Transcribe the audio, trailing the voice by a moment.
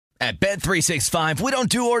At Bet365, we don't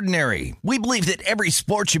do ordinary. We believe that every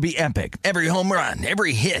sport should be epic. Every home run,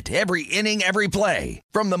 every hit, every inning, every play.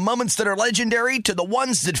 From the moments that are legendary to the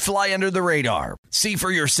ones that fly under the radar. See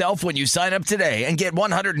for yourself when you sign up today and get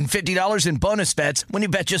 $150 in bonus bets when you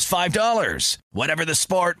bet just $5. Whatever the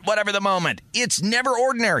sport, whatever the moment, it's never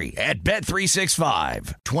ordinary at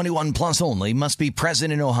Bet365. 21 plus only. Must be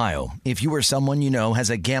present in Ohio. If you or someone you know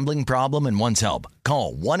has a gambling problem and wants help,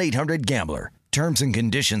 call 1-800-GAMBLER. Terms and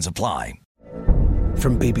conditions apply.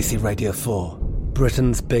 From BBC Radio 4,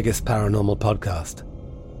 Britain's biggest paranormal podcast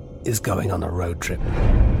is going on a road trip.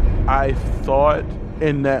 I thought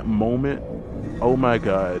in that moment, oh my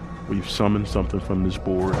God, we've summoned something from this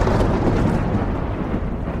board.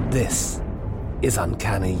 This is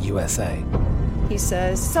Uncanny USA. He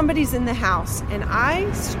says, somebody's in the house, and I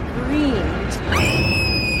screamed.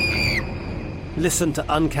 Listen to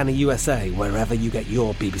Uncanny USA wherever you get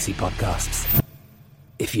your BBC podcasts,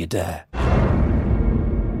 if you dare.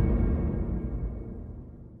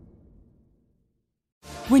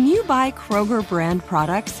 When you buy Kroger brand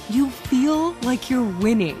products, you feel like you're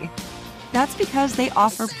winning. That's because they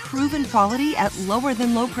offer proven quality at lower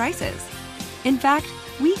than low prices. In fact,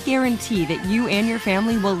 we guarantee that you and your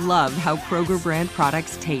family will love how Kroger brand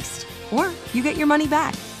products taste, or you get your money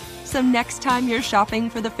back. So next time you're shopping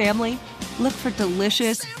for the family, look for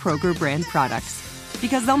delicious Kroger brand products,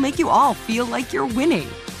 because they'll make you all feel like you're winning.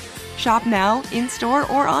 Shop now, in-store,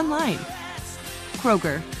 or online.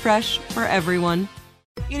 Kroger, fresh for everyone.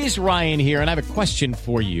 It is Ryan here, and I have a question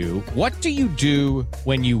for you. What do you do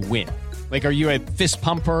when you win? Like, are you a fist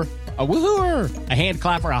pumper, a woo-hooer, a hand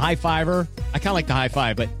clapper, a high-fiver? I kind of like the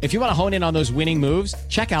high-five, but if you want to hone in on those winning moves,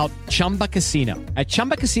 check out Chumba Casino. At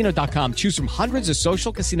ChumbaCasino.com, choose from hundreds of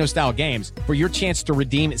social casino-style games for your chance to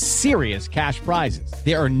redeem serious cash prizes.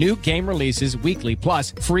 There are new game releases weekly,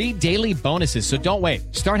 plus free daily bonuses, so don't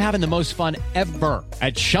wait. Start having the most fun ever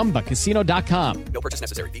at ChumbaCasino.com. No purchase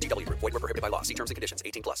necessary. VGW. Void where prohibited by law. See terms and conditions.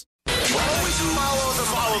 18+. Always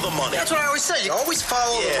follow the money. That's what I always say. You always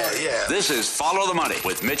follow the money. Yeah. This is Follow the Money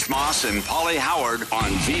with Mitch Moss and Paulie Howard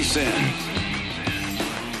on VSiN.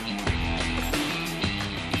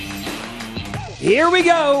 Here we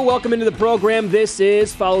go. Welcome into the program. This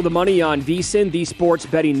is Follow the Money on VSiN, the Sports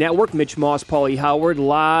Betting Network. Mitch Moss, Paulie Howard,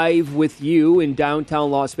 live with you in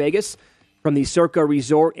downtown Las Vegas from the Circa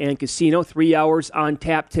Resort and Casino. 3 hours on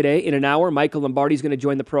tap today. In an hour, Michael Lombardi is going to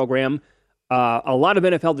join the program. A lot of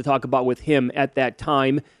NFL to talk about with him at that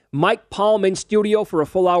time. Mike Palm in studio for a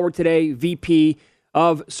full hour today, VP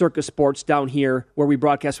of Circa Sports down here where we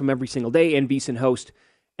broadcast from every single day, and VSiN host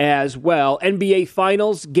as well. NBA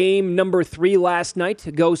Finals, game number 3 last night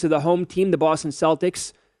goes to the home team. The Boston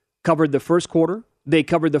Celtics covered the first quarter. They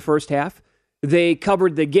covered the first half. They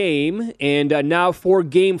covered the game, and now for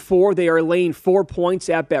game 4, they are laying 4 points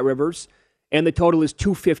at Bet Rivers, and the total is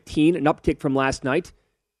 215, an uptick from last night.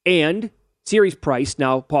 And series price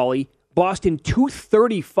now, Paulie, Boston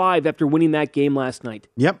 235 after winning that game last night.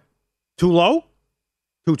 Yep. Too low?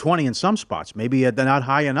 220 in some spots. Maybe they're not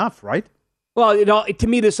high enough, right? Well, to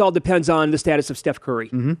me, this all depends on the status of Steph Curry.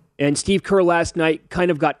 Mm-hmm. And Steve Kerr last night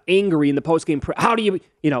kind of got angry in the postgame. How do you,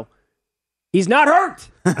 he's not hurt.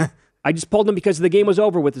 I just pulled him because the game was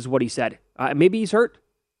over with, is what he said. Maybe he's hurt.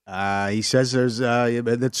 He says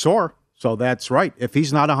it's sore. So that's right. If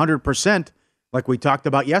he's not 100%, like we talked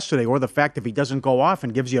about yesterday, or the fact if he doesn't go off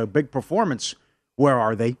and gives you a big performance, where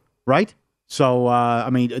are they, right? So,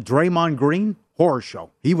 Draymond Green, horror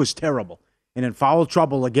show. He was terrible. And in foul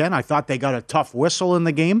trouble again. I thought they got a tough whistle in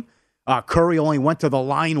the game. Curry only went to the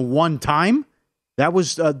line one time. That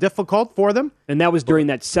was difficult for them. And that was during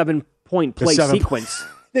that 7-point play sequence.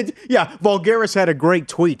 Yeah, Vulgaris had a great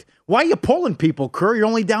tweet. Why are you pulling people, Curry? You're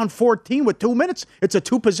only down 14 with 2 minutes. It's a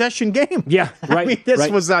 2-possession game. Yeah, right.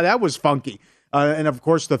 That was funky. And, of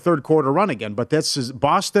course, the third quarter run again. But this is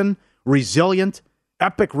Boston, resilient,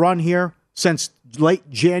 epic run here since late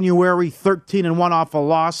January, 13-1 off a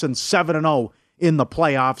loss and 7-0 in the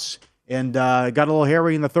playoffs. And got a little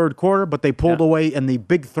hairy in the third quarter, but they pulled away in the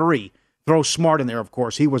big 3. Throw Smart in there, of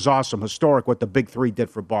course. He was awesome, historic what the big 3 did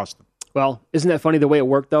for Boston. Well, isn't that funny the way it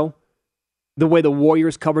worked, though? The way the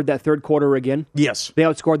Warriors covered that third quarter again? Yes. They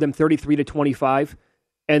outscored them 33-25.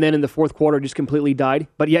 And then in the fourth quarter, just completely died.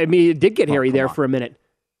 But yeah, it did get hairy there for a minute.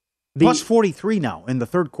 Plus 43 now in the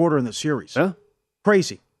third quarter in the series. Huh?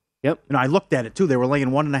 Crazy. Yep. And I looked at it, too. They were laying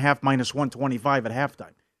 1.5 minus 125 at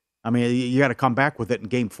halftime. I mean, you got to come back with it in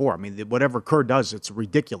game 4. I mean, whatever Kerr does, it's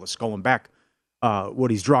ridiculous going back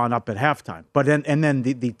what he's drawing up at halftime. But then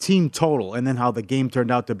the team total, and then how the game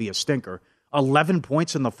turned out to be a stinker. 11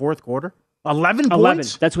 points in the fourth quarter. 11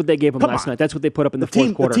 points? That's what they gave him last night. That's what they put up in the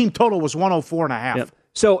fourth quarter. The team total was 104.5. Yep.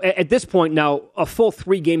 So at this point now, a full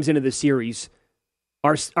 3 games into the series,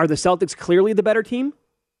 are the Celtics clearly the better team?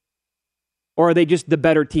 Or are they just the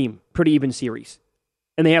better team? Pretty even series.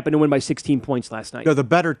 And they happen to win by 16 points last night. They're the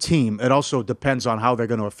better team. It also depends on how they're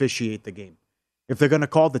going to officiate the game. If they're going to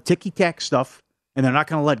call the ticky-tack stuff, and they're not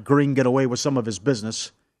going to let Green get away with some of his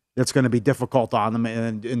business, that's going to be difficult on them.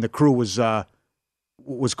 And the crew was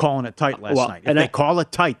calling it tight last night. If they call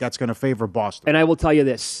it tight, that's going to favor Boston. And I will tell you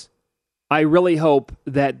this. I really hope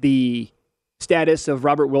that the status of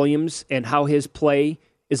Robert Williams and how his play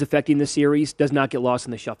is affecting the series does not get lost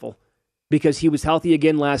in the shuffle. Because he was healthy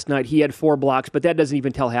again last night. He had 4 blocks, but that doesn't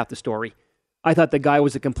even tell half the story. I thought the guy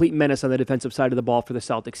was a complete menace on the defensive side of the ball for the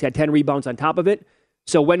Celtics. He had 10 rebounds on top of it.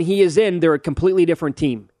 So when he is in, they're a completely different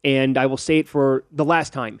team. And I will say it for the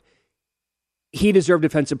last time. He deserved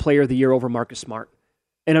Defensive Player of the Year over Marcus Smart.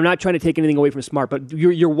 And I'm not trying to take anything away from Smart, but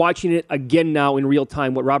you're watching it again now in real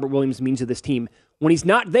time, what Robert Williams means to this team. When he's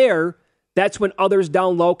not there, that's when others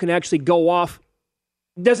down low can actually go off.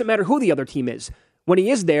 It doesn't matter who the other team is. When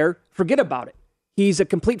he is there, forget about it. He's a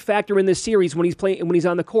complete factor in this series when he's playing, when he's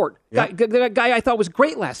on the court. Yep. That guy I thought was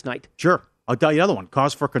great last night. Sure. I'll tell you another one.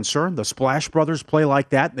 Cause for concern. The Splash Brothers play like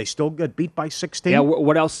that. They still get beat by 16. Yeah,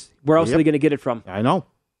 what else? Where else are they going to get it from? I know.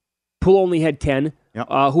 Poole only had 10. Yep.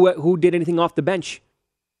 Who did anything off the bench?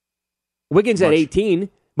 Wiggins had 18,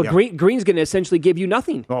 but Green's going to essentially give you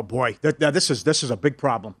nothing. Oh boy, this is a big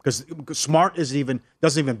problem because Smart doesn't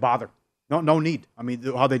even bother. No need. I mean,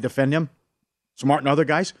 how they defend him, Smart and other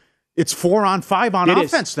guys. It's 4-on-5 on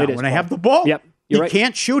offense now when they have the ball. Yep. He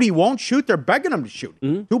can't shoot. He won't shoot. They're begging him to shoot.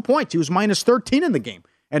 2 points. He was minus 13 in the game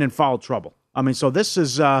and in foul trouble. I mean, so this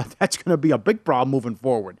is that's going to be a big problem moving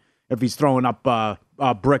forward if he's throwing up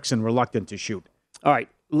bricks and reluctant to shoot. All right,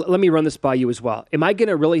 let me run this by you as well. Am I going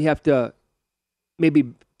to really have to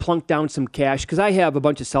maybe plunk down some cash? Because I have a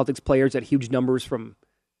bunch of Celtics players at huge numbers from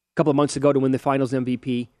a couple of months ago to win the Finals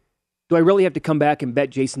MVP. Do I really have to come back and bet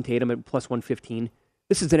Jason Tatum at plus 115?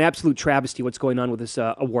 This is an absolute travesty what's going on with this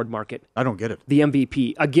award market. I don't get it. The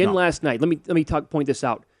MVP. Again, last night, let me point this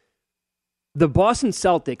out. The Boston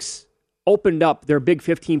Celtics opened up their big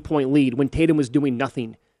 15-point lead when Tatum was doing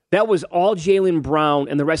nothing. That was all Jaylen Brown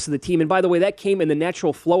and the rest of the team. And by the way, that came in the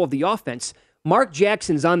natural flow of the offense. Mark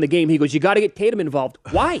Jackson's on the game. He goes, you got to get Tatum involved.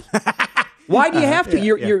 Why? Why do you have to?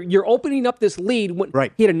 You're opening up this lead.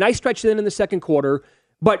 Right. He had a nice stretch then in the second quarter.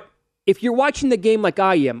 But if you're watching the game like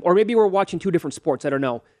I am, or maybe we're watching 2 different sports, I don't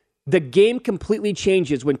know, the game completely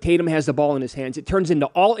changes when Tatum has the ball in his hands. It turns into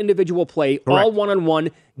all individual play, all one-on-one.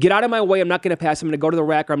 Get out of my way. I'm not going to pass. I'm going to go to the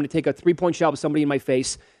rack, or I'm going to take a 3-point shot with somebody in my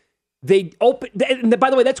face. They open. And by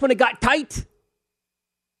the way, that's when it got tight.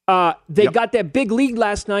 They got that big lead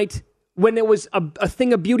last night when it was a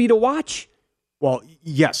thing of beauty to watch. Well,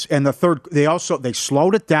 yes, and the third, they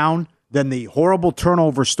slowed it down. Then the horrible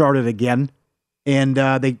turnover started again, and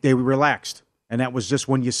they relaxed. And that was just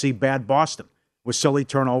when you see bad Boston with silly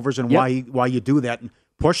turnovers and why you do that. And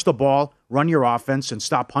push the ball, run your offense, and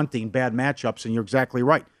stop hunting bad matchups. And you're exactly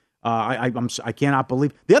right. I cannot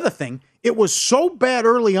believe. The other thing, it was so bad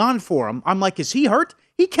early on for him. I'm like, is he hurt?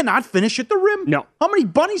 He cannot finish at the rim. No. How many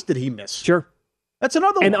bunnies did he miss? Sure. That's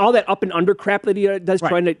another one. And all that up and under crap that he does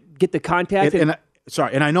trying to get the contact. And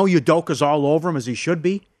I know Udoka's all over him as he should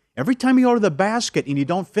be. Every time you go to the basket and you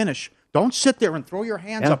don't finish, don't sit there and throw your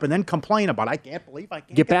hands up and then complain about, I can't believe I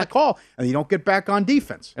can't get the call. And you don't get back on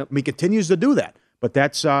defense. Yep. I mean, he continues to do that. But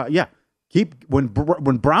that's, keep when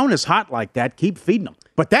Brown is hot like that, keep feeding him.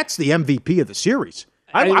 But that's the MVP of the series.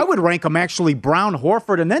 I would rank him actually Brown,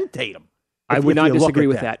 Horford, and then Tatum. I would not disagree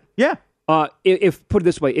with that. Yeah. If put it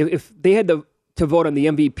this way, if they had to vote on the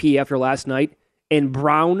MVP after last night and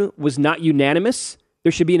Brown was not unanimous,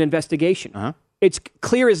 there should be an investigation. Uh-huh. It's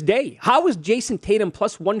clear as day. How is Jason Tatum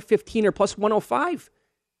plus 115 or plus 105?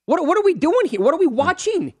 What are we doing here? What are we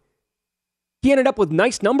watching? He ended up with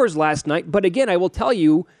nice numbers last night, but again, I will tell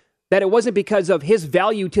you that it wasn't because of his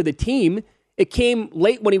value to the team. It came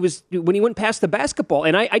late when he went past the basketball.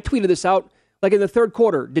 And I tweeted this out like in the third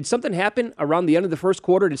quarter. Did something happen around the end of the first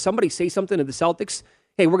quarter? Did somebody say something to the Celtics?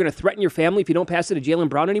 Hey, we're going to threaten your family if you don't pass it to Jaylen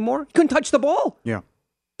Brown anymore? He couldn't touch the ball. Yeah.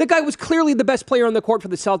 The guy was clearly the best player on the court for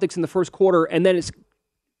the Celtics in the first quarter, and then it's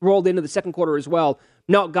rolled into the second quarter as well.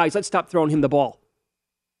 No, guys, let's stop throwing him the ball.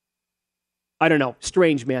 I don't know.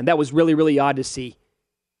 Strange, man. That was really, really odd to see.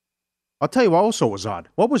 I'll tell you what also was odd.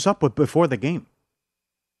 What was up with before the game?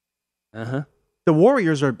 Uh-huh. The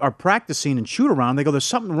Warriors are practicing and shoot around. They go, there's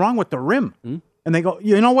something wrong with the rim. And they go,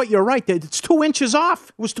 you know what? You're right. It's 2 inches off.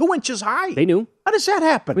 It was 2 inches high. They knew. How does that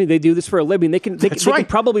happen? I mean, they do this for a living. They can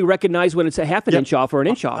probably recognize when it's a half an inch off or an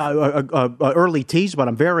inch off. Early tease, but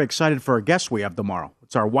I'm very excited for a guest we have tomorrow.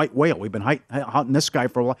 It's our white whale. We've been hunting this guy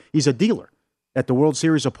for a while. He's a dealer at the World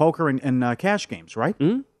Series of Poker and cash games, right?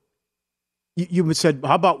 Mm-hmm. You said,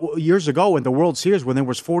 how about years ago in the World Series when there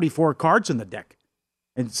was 44 cards in the deck?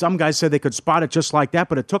 And some guys said they could spot it just like that,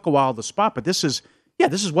 but it took a while to spot. But this is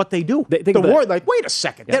what they do. Wait a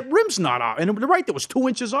second. Yeah. That rim's not off. And right, there was 2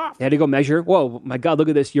 inches off. They had to go measure. Whoa, my God, look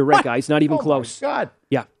at this. You're right, guys. Not even close. Oh, my God.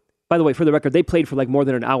 Yeah. By the way, for the record, they played for like more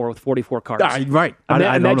than an hour with 44 cards. Right.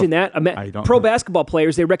 Imagine that. Pro basketball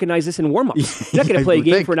players, they recognize this in warm-ups. You're not going to play a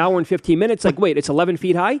game for an hour and 15 minutes. Like, wait, it's 11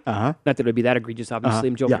 feet high? Uh-huh. Not that it would be that egregious, obviously.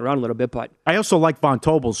 I'm joking around a little bit, but... I also like Von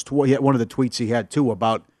Tobel's one of the tweets he had, too,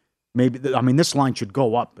 about maybe... this line should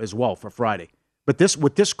go up as well for Friday. But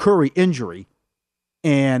with this Curry injury...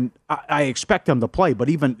 And I expect him to play, but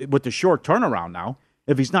even with the short turnaround now,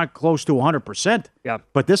 if he's not close to 100%,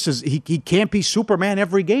 but he can't be Superman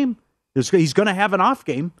every game. He's going to have an off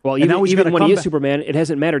game. Well, even when he is Superman, it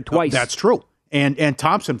hasn't mattered twice. That's true. And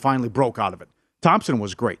Thompson finally broke out of it. Thompson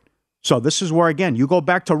was great. So this is where, again, you go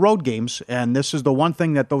back to road games, and this is the one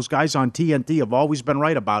thing that those guys on TNT have always been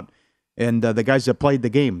right about, and the guys that played the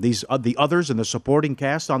game. The others and the supporting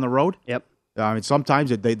cast on the road. Yep.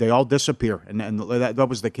 Sometimes they all disappear, and that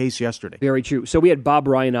was the case yesterday. Very true. So we had Bob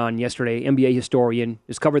Ryan on yesterday, NBA historian,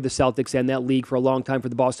 has covered the Celtics and that league for a long time for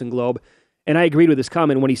the Boston Globe, and I agreed with his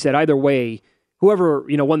comment when he said either way, whoever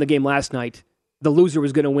won the game last night, the loser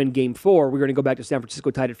was going to win Game 4. We're going to go back to San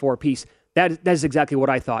Francisco tied at 4 apiece. That is exactly what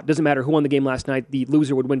I thought. Doesn't matter who won the game last night, the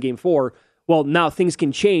loser would win Game 4. Well, now things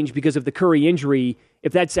can change because of the Curry injury.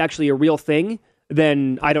 If that's actually a real thing,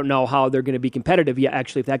 then I don't know how they're going to be competitive yet.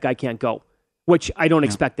 Actually, if that guy can't go. Which I don't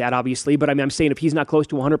expect that, obviously. But I'm saying if he's not close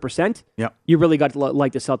to 100%, you really got to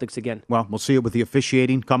like the Celtics again. Well, we'll see it with the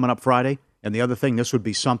officiating coming up Friday. And the other thing, this would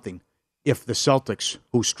be something if the Celtics,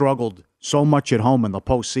 who struggled so much at home in the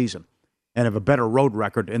postseason and have a better road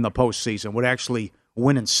record in the postseason, would actually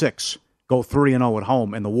win in 6, go 3-0 at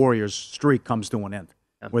home, and the Warriors' streak comes to an end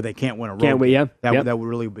where they can't win a road game. Yeah. That would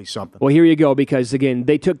really be something. Well, here you go, because, again,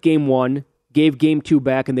 they took Game 1, gave Game 2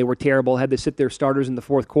 back, and they were terrible, had to sit their starters in the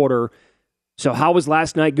fourth quarter. So how was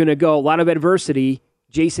last night going to go? A lot of adversity.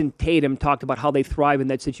 Jason Tatum talked about how they thrive in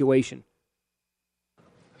that situation.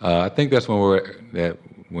 I think that's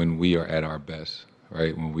when we are at our best,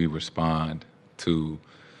 right? When we respond to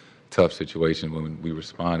tough situations, when we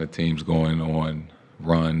respond to teams going on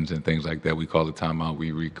runs and things like that. We call the timeout,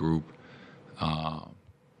 we regroup,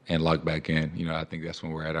 and lock back in. I think that's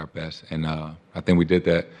when we're at our best. And I think we did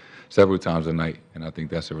that several times a night, and I think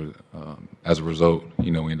that's as a result,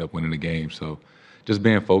 we end up winning the game. So just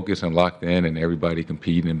being focused and locked in and everybody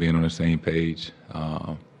competing and being on the same page,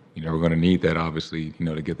 we're going to need that, obviously,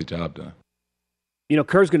 to get the job done.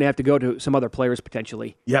 Kerr's going to have to go to some other players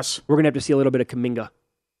potentially. Yes. We're going to have to see a little bit of Kuminga.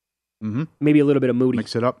 Mm-hmm. Maybe a little bit of Moody.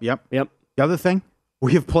 Mix it up, yep. The other thing,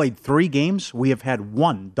 we have played 3 games. We have had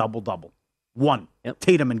 1 double-double. 1. Yep.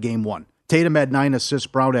 Tatum in Game 1. Tatum had 9 assists.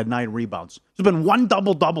 Brown had 9 rebounds. There's been 1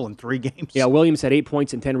 double-double in 3 games. Yeah, Williams had 8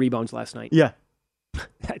 points and 10 rebounds last night. Yeah.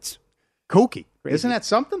 That's kooky. Crazy. Isn't that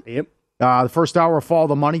something? Yep. The first hour of Follow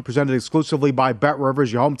the Money, presented exclusively by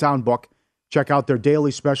BetRivers, your hometown book. Check out their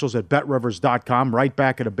daily specials at BetRivers.com. Right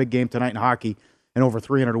back at a big game tonight in hockey, and over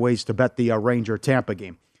 300 ways to bet the Ranger-Tampa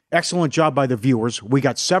game. Excellent job by the viewers. We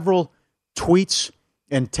got several tweets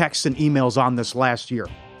and texts and emails on this last year,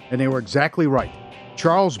 and they were exactly right.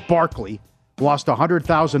 Charles Barkley lost a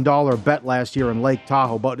 $100,000 bet last year in Lake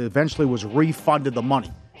Tahoe, but eventually was refunded the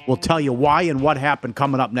money. We'll tell you why and what happened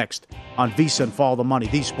coming up next on VSiN Follow the Money,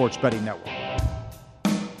 the Sports Betting Network.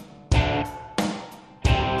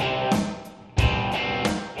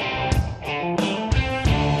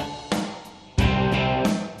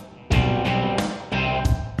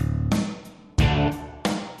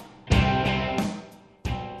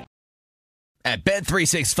 At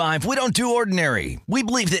Bet365, we don't do ordinary. We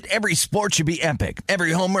believe that every sport should be epic.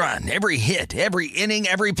 Every home run, every hit, every inning,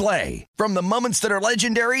 every play. From the moments that are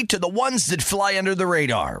legendary to the ones that fly under the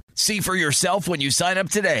radar. See for yourself when you sign up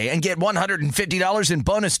today and get $150 in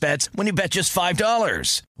bonus bets when you bet just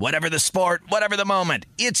 $5. Whatever the sport, whatever the moment,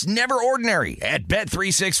 it's never ordinary at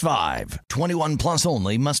Bet365. 21 plus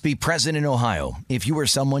only. Must be present in Ohio. If you or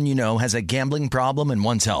someone you know has a gambling problem and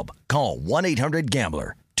wants help, call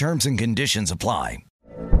 1-800-GAMBLER. Terms and conditions apply.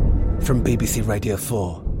 From BBC Radio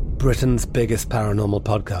 4, Britain's biggest paranormal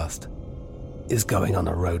podcast is going on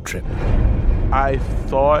a road trip. I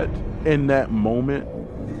thought in that moment,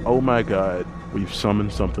 oh my God, we've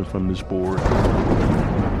summoned something from this board.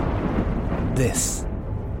 This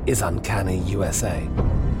is Uncanny USA.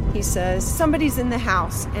 He says, somebody's in the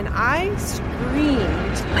house, and I screamed.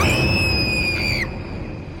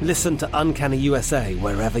 Listen to Uncanny USA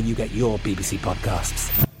wherever you get your BBC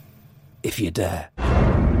podcasts, if you dare.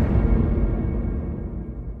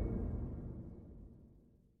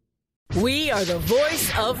 We are the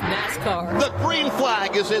voice of NASCAR. The green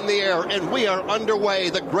flag is in the air, and we are underway.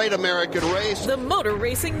 The Great American Race. The Motor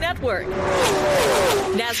Racing Network.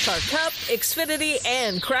 NASCAR Cup, Xfinity,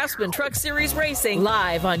 and Craftsman Truck Series Racing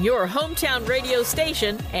live on your hometown radio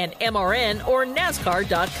station and MRN or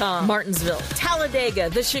NASCAR.com. Martinsville, Talladega,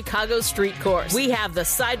 the Chicago Street Course. We have the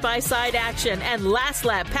side-by-side action and last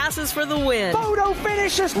lap passes for the win. Photo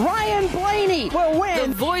finishes. Ryan Blaney will win.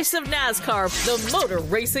 The voice of NASCAR, the Motor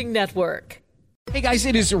Racing Network. Hey guys,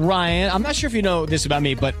 it is Ryan. I'm not sure if you know this about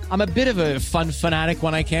me, but I'm a bit of a fun fanatic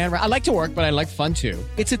when I can. I like to work, but I like fun too.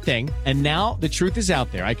 It's a thing. And now the truth is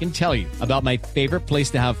out there. I can tell you about my favorite place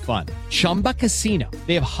to have fun. Chumba Casino.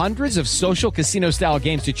 They have hundreds of social casino style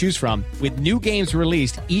games to choose from with new games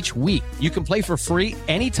released each week. You can play for free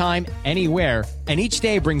anytime, anywhere. And each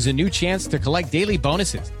day brings a new chance to collect daily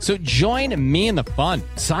bonuses. So join me in the fun.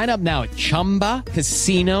 Sign up now at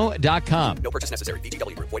ChumbaCasino.com. No purchase necessary.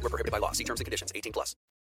 VGW. Void where prohibited by law. See terms and conditions. 18+.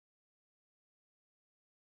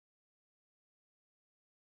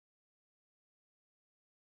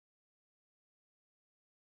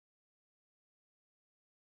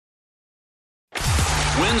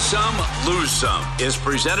 Win Some, Lose Some is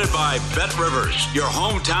presented by BetRivers, your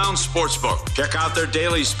hometown sportsbook. Check out their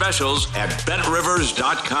daily specials at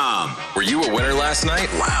BetRivers.com. Were you a winner last night?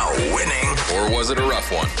 Wow, winning. Or was it a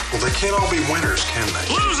rough one? Well, they can't all be winners, can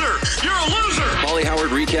they? Loser! You're a loser! Paulie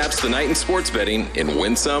Howard recaps the night in sports betting in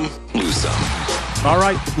Win Some, Lose Some. All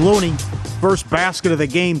right, Looney, first basket of the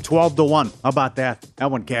game, 12-1. How about that?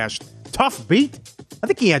 That one cashed. Tough beat. I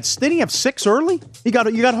think didn't he have 6 early? You got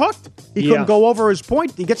hooked. He couldn't go over his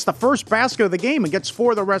point. He gets the first basket of the game and gets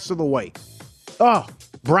 4 the rest of the way. Oh,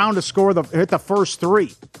 Brown to hit the first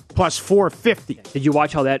 3, plus 450. Did you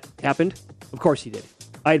watch how that happened? Of course he did.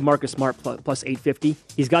 I had Marcus Smart plus 850.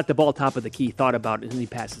 He's got the ball top of the key, thought about it, and he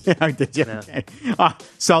passes it. Yeah, did you? Yeah.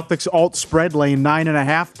 Celtics alt spread laying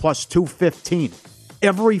 9.5 plus 215.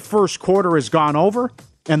 Every first quarter has gone over,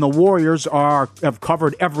 and the Warriors have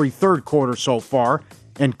covered every third quarter so far.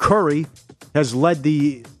 And Curry has had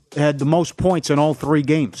the most points in all 3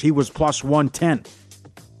 games. He was plus 110.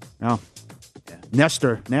 Now,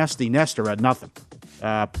 nasty Nestor had nothing.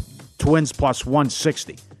 Twins plus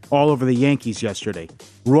 160. All over the Yankees yesterday.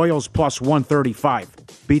 Royals plus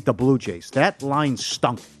 135. Beat the Blue Jays. That line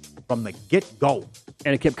stunk from the get-go.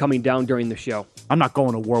 And it kept coming down during the show. I'm not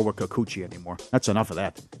going to war with Kikuchi anymore. That's enough of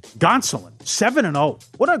that. Gonsolin, 7-0.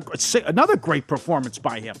 What another great performance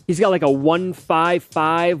by him. He's got like a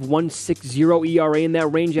 1.55, 1.60 ERA in that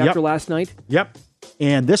range after last night. Yep.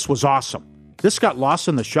 And this was awesome. This got lost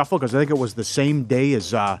in the shuffle because I think it was the same day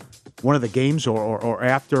as one of the games or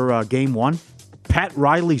after game 1. Pat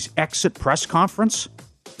Riley's exit press conference.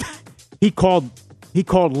 He called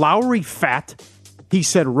Lowry fat. He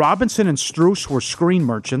said Robinson and Strus were screen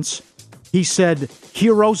merchants. He said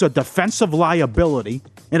Hero's a defensive liability,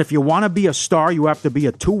 and if you want to be a star, you have to be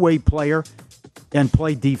a two-way player and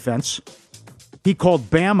play defense. He called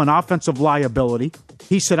Bam an offensive liability.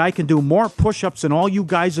 He said, I can do more push-ups than all you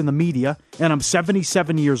guys in the media, and I'm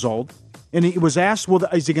 77 years old. And he was asked, well,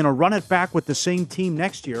 is he going to run it back with the same team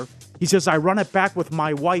next year? He says, I run it back with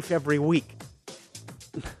my wife every week.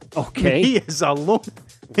 Okay. He is a lunatic,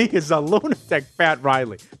 Pat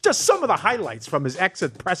Riley. Just some of the highlights from his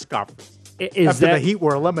exit press conference after the Heat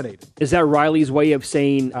were eliminated. Is that Riley's way of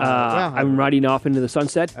saying, I'm riding off into the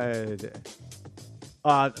sunset? No,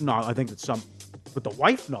 I think it's some... With the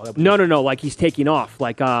wife? No. No. Like he's taking off.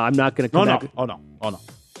 Like, I'm not going to come back. Oh, no.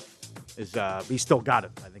 He still got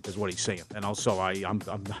it, I think is what he's saying. And also, I'm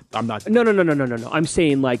not... No. I'm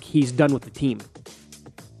saying, like, he's done with the team.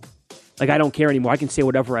 Like, I don't care anymore. I can say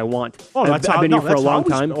whatever I want. Oh, I've been here for a long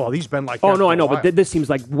time. Oh, he's been like that. Oh, no, I know, but this seems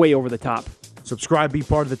like way over the top. Subscribe, be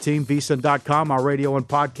part of the team, VSiN.com, our radio and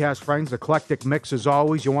podcast friends. Eclectic mix as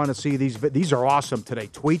always. You want to see these are awesome today.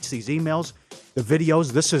 Tweets, these emails, the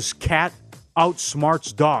videos. This is Cat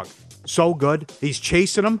outsmarts dog. So good. He's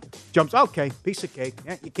chasing him. Jumps, okay, piece of cake.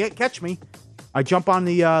 Yeah, you can't catch me. I jump on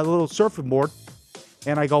the little surfing board,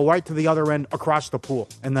 and I go right to the other end across the pool.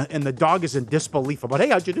 And the dog is in disbelief about, hey,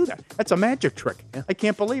 how'd you do that? That's a magic trick. Yeah. I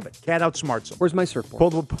can't believe it. Cat outsmarts him. Where's my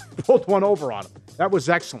surfboard? Pulled one over on him. That was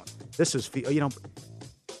excellent. This is,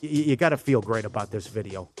 you got to feel great about this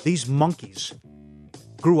video. These monkeys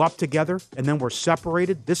grew up together and then were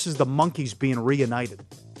separated. This is the monkeys being reunited.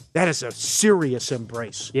 That is a serious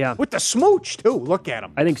embrace. Yeah. With the smooch, too. Look at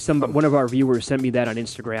him. I think one of our viewers sent me that on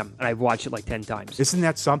Instagram, and I've watched it like 10 times. Isn't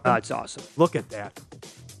that something? It's awesome. Look at that.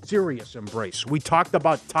 Serious embrace. We talked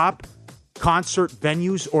about top concert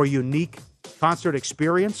venues or unique concert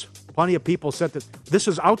experience. Plenty of people said that this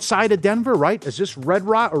is outside of Denver, right? Is this Red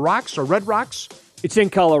Rocks or Red Rocks? It's in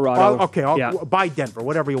Colorado. By Denver,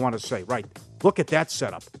 whatever you want to say. Right. Look at that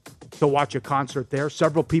setup to watch a concert there.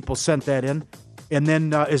 Several people sent that in. And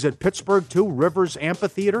then is it Pittsburgh, too? Rivers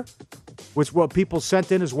Amphitheater, which what people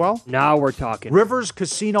sent in as well? Now we're talking. Rivers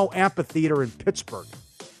Casino Amphitheater in Pittsburgh.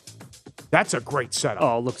 That's a great setup.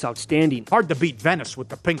 Oh, it looks outstanding. Hard to beat Venice with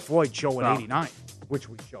the Pink Floyd show in '89, which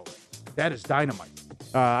we showed. That is dynamite.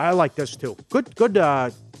 I like this, too. Good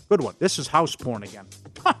one. This is house porn again.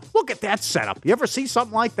 Look at that setup. You ever see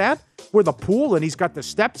something like that? Where the pool, and he's got the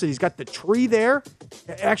steps, and he's got the tree there,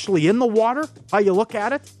 actually in the water, how you look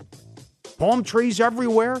at it. Palm trees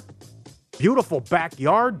everywhere. Beautiful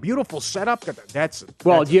backyard. Beautiful setup. Do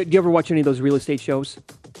you ever watch any of those real estate shows?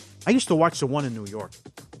 I used to watch the one in New York.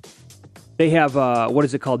 They have, what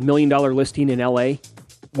is it called, $1 Million Listing in L.A.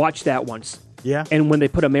 Watch that once. Yeah. And when they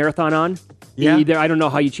put a marathon on, I don't know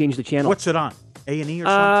how you change the channel. What's it on? A&E or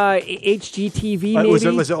something? HGTV maybe.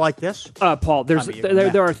 Was it like this? Paul, there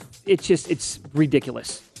are. It's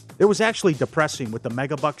ridiculous. It was actually depressing with the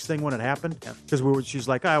Megabucks thing when it happened because she's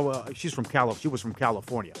like, she's from She was from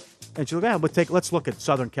California, and she's like, let's look at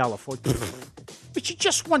Southern California. But she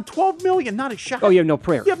just won $12 million, not a shot. Oh, you have no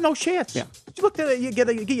prayer. You have no chance. Yeah. You looked at it, you get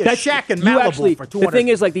a shack in Malibu for $200. The thing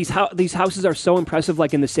is, like these houses are so impressive,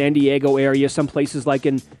 like in the San Diego area, some places like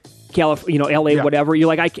in California, LA, whatever. You're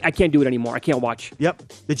like, I can't do it anymore. I can't watch. Yep.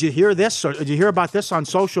 Did you hear this? Or did you hear about this on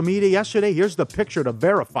social media yesterday? Here's the picture to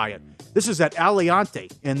verify it. This is at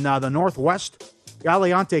Aliante in the Northwest.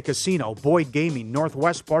 Aliante Casino, Boyd Gaming,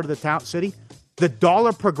 Northwest part of the city. The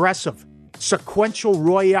Dollar Progressive Sequential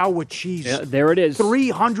Royale with cheese. Yeah, there it is.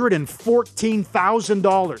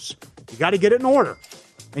 $314,000. You got to get it in order.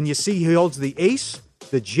 And you see he holds the ace,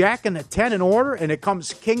 the jack, and the 10 in order, and it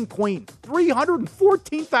comes king, queen.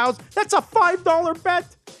 $314,000. That's a $5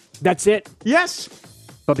 bet. That's it? Yes.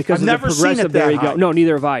 But because I've never seen it there that you high. go. No,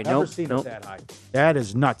 neither have I. Never seen it that high. That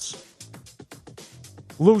is nuts.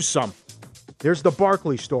 Lose some. There's the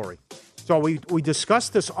Barkley story. So we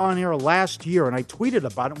discussed this on air last year, and I tweeted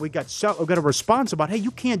about it. We got a response about, hey,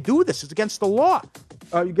 you can't do this. It's against the law,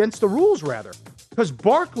 against the rules, rather. Because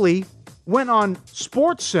Barkley went on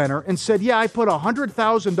SportsCenter and said, yeah, I put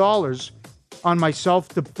 $100,000 on myself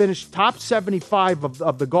to finish top 75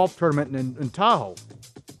 of the golf tournament in Tahoe.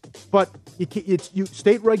 But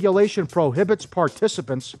state regulation prohibits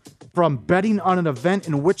participants from betting on an event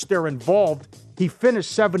in which they're involved. He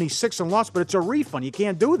finished 76 and lost, but it's a refund. You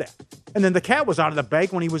can't do that. And then the cat was out of the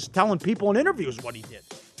bag when he was telling people in interviews what he did.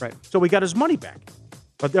 Right. So we got his money back.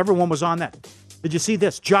 But everyone was on that. Did you see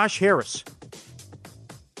this? Josh Harris.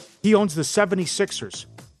 He owns the 76ers.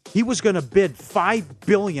 He was going to bid $5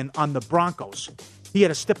 billion on the Broncos. He had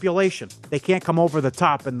a stipulation. They can't come over the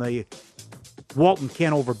top, and the Walton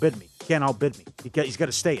can't overbid me. Can't outbid me. He's got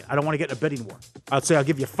to stay. I don't want to get in a bidding war. I'll say I'll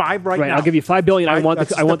give you $5 right now. I'll give you $5 billion. I want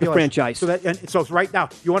the franchise. So right now,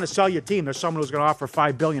 you want to sell your team. There's someone who's going to offer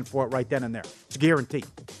 $5 billion for it right then and there. It's a guarantee.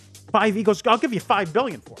 He goes, I'll give you $5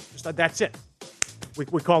 billion for it. That's it. We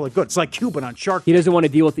call it good. It's like Cuban on Shark Tank. He doesn't want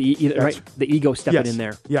to deal with the ego stepping in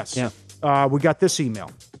there. Yes. Yeah. We got this email.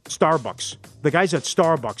 Starbucks. The guys at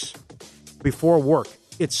Starbucks before work.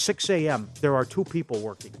 It's 6 a.m. There are 2 people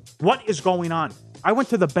working. What is going on? I went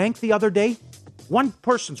to the bank the other day. 1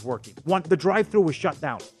 person's working. The drive-thru was shut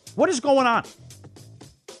down. What is going on?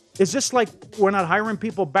 Is this like we're not hiring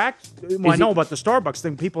people back? Well, I know about the Starbucks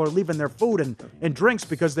thing. People are leaving their food and drinks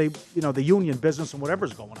because the union business and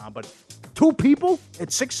whatever's going on. But 2 people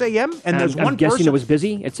at 6 a.m. and there's one person? I'm guessing it was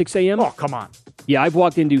busy at 6 a.m.? Oh, come on. Yeah, I've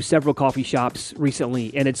walked into several coffee shops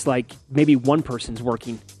recently, and it's like maybe 1 person's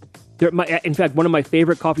working. In fact, one of my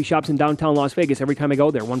favorite coffee shops in downtown Las Vegas, every time I go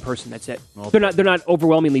there, 1 person, that's it. Oh, they're not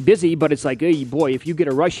overwhelmingly busy, but it's like, hey, boy, if you get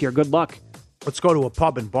a rush here, good luck. Let's go to a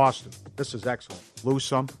pub in Boston. This is excellent. Lose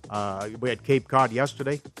some. We had Cape Cod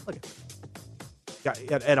yesterday. Look at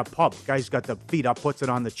this. At a pub, guy's got the feet up, puts it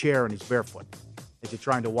on the chair, and he's barefoot. As you're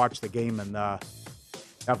trying to watch the game and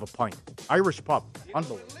have a pint. Irish pub.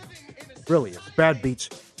 Unbelievable. Really is. Bad beats.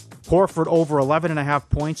 Horford over 11.5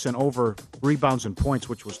 points and over rebounds and points,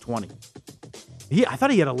 which was 20. I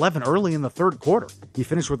thought he had 11 early in the third quarter. He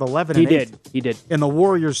finished with 11 and 8. He did. And the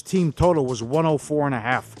Warriors' team total was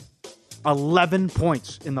 104.5. 11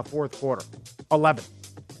 points in the fourth quarter. 11.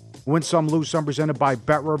 Win some, lose some, presented by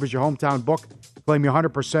Bet Rivers, your hometown book. Claim your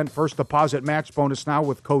 100% first deposit match bonus now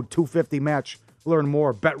with code 250match Learn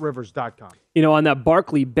more at BetRivers.com. On that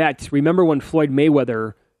Barkley bet, remember when Floyd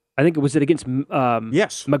Mayweather, I think it was against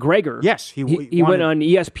McGregor? Yes. He went on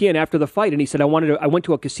ESPN after the fight, and he said, I went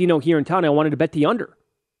to a casino here in town, and I wanted to bet the under.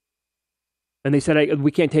 And they said,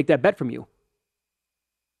 we can't take that bet from you.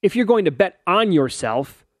 If you're going to bet on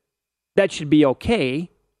yourself, that should be okay,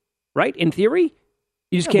 right? In theory?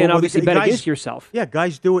 You just can't obviously bet against yourself. Yeah,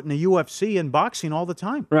 guys do it in the UFC and boxing all the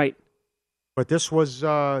time. Right. But this was,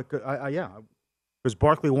 because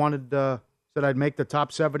Barkley said I'd make the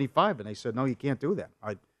top 75, and they said, no, you can't do that.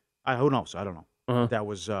 Who knows? I don't know. Uh-huh. That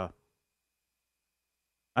was, I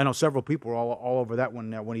know several people were all over that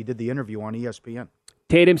when he did the interview on ESPN.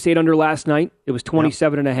 Tatum stayed under last night. It was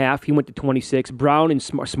 27.5. He went to 26. Brown and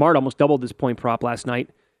Smart almost doubled his point prop last night.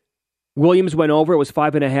 Williams went over. It was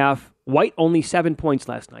 5.5. White only 7 points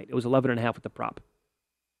last night. It was 11.5 with the prop.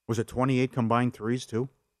 Was it 28 combined threes too?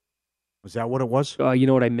 Was that what it was? You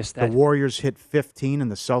know what? I missed that. The Warriors hit 15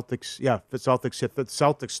 and the Celtics. Yeah, the Celtics hit the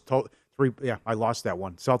Celtics. Three. Yeah, I lost that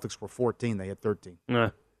one. Celtics were 14. They hit 13.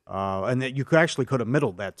 And that you actually could have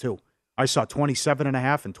middled that too. I saw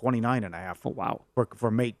 27.5 and 29.5. Oh wow! For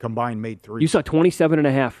combined made threes. You saw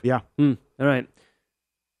 27.5. Yeah. All right.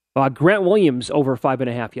 Grant Williams over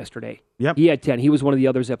 5.5 yesterday. Yep. He had 10. He was one of the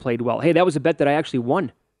others that played well. Hey, that was a bet that I actually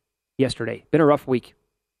won yesterday. Been a rough week.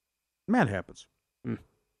 Man, it happens.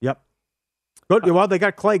 Yep. Good. Well, they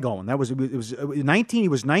got Clay going. It was 19. He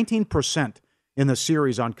was 19% in the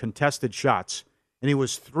series on contested shots, and he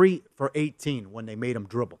was 3 for 18 when they made him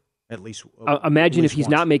dribble. At least. Imagine if he's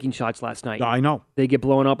once. not making shots last night. I know. They get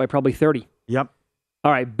blown out by probably 30. Yep.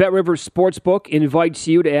 All right, BetRivers Sportsbook invites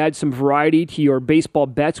you to add some variety to your baseball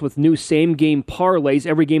bets with new same-game parlays.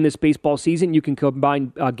 Every game this baseball season, you can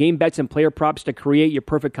combine game bets and player props to create your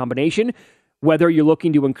perfect combination. Whether you're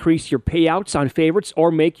looking to increase your payouts on favorites or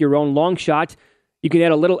make your own long shot, you can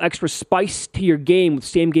add a little extra spice to your game with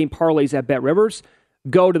same-game parlays at BetRivers.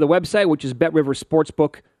 Go to the website, which is BetRivers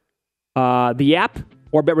Sportsbook, the app,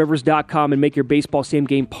 or BetRivers.com and make your baseball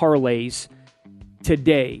same-game parlays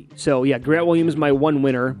today. So, yeah, Grant Williams is my one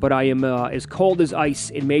winner, but I am as cold as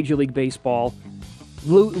ice in Major League Baseball.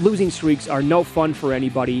 Losing streaks are no fun for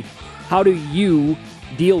anybody. How do you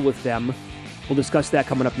deal with them? We'll discuss that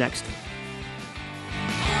coming up next.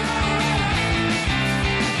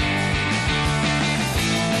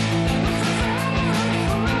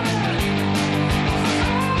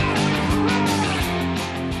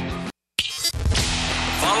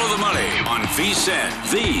 Follow the money on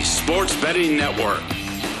VSiN, the Sports Betting Network.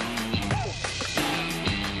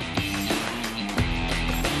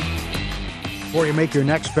 Before you make your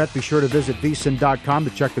next bet, be sure to visit VSiN.com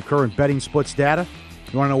to check the current betting splits data.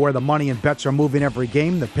 You want to know where the money and bets are moving every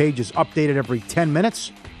game? The page is updated every 10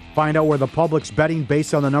 minutes. Find out where the public's betting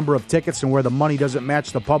based on the number of tickets and where the money doesn't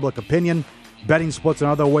match the public opinion. Betting splits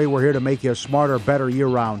another way we're here to make you a smarter, better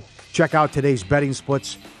year-round. Check out today's betting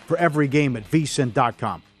splits for every game at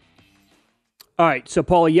VSiN.com. All right, so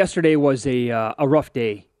Paulie, yesterday was a rough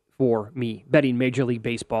day for me betting Major League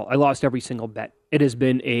Baseball. I lost every single bet. It has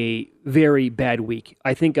been a very bad week.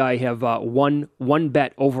 I think I have won one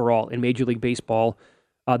bet overall in Major League Baseball.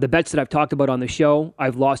 The bets that I've talked about on the show,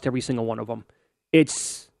 I've lost every single one of them.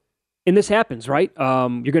 And this happens, right?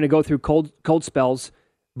 You're going to go through cold spells,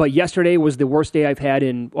 but yesterday was the worst day I've had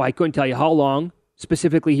in, I couldn't tell you how long,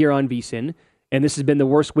 specifically here on VSiN. And this has been the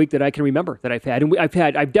worst week that I can remember that I've had. And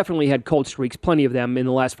I've definitely had cold streaks, plenty of them in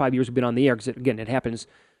the last 5 years we've been on the air, because, again, it happens.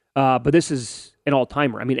 But this is an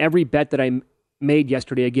all-timer. I mean, every bet that I made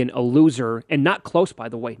yesterday, again, a loser, and not close, by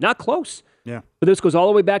the way. Not close. Yeah. But this goes all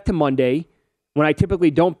the way back to Monday, when I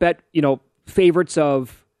typically don't bet, favorites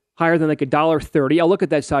of higher than like $1.30. I'll look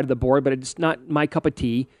at that side of the board, but it's not my cup of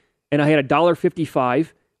tea. And I had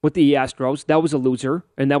 $1.55 with the Astros. That was a loser,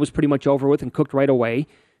 and that was pretty much over with and cooked right away.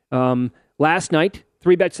 Last night,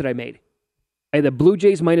 3 bets that I made. I had the Blue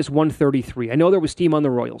Jays minus 133. I know there was steam on the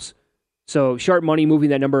Royals. So sharp money moving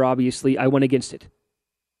that number, obviously. I went against it.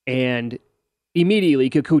 And immediately,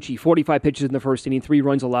 Kikuchi, 45 pitches in the first inning, 3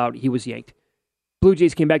 runs allowed. He was yanked. Blue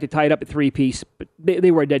Jays came back to tie it up at 3-apiece, but they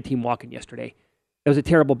were a dead team walking yesterday. It was a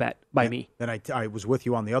terrible bet by me. And I was with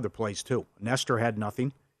you on the other plays, too. Nestor had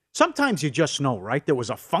nothing. Sometimes you just know, right? There was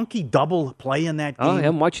a funky double play in that game. Oh,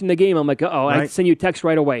 I'm watching the game. I'm like, right? I send you a text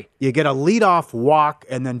right away. You get a leadoff walk,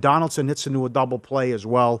 and then Donaldson hits into a double play as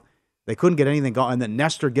well. They couldn't get anything going, and then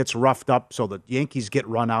Nestor gets roughed up, so the Yankees get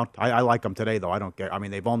run out. I like them today, though. I don't care. I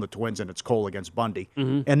mean, they've owned the Twins, and it's Cole against Bundy.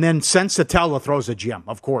 Mm-hmm. And then Sensatella throws a gem,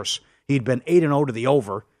 of course. He'd been 8-0 to the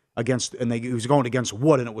over, he was going against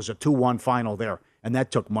Wood, and it was a 2-1 final there. And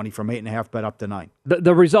that took money from 8.5 bet up to 9.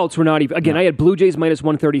 The results were not even. Again, I had Blue Jays minus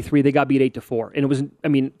 133. They got beat 8-4, and it was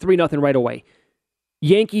 3-0 right away.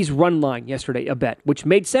 Yankees run line yesterday, a bet, which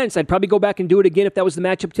made sense. I'd probably go back and do it again if that was the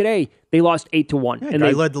matchup today. They lost 8-1. And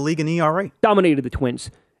they led the league in ERA. Dominated the Twins.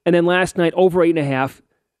 And then last night, over 8.5.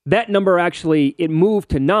 That number actually, it moved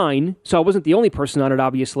to 9, so I wasn't the only person on it,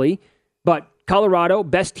 obviously. But Colorado,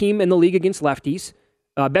 best team in the league against lefties,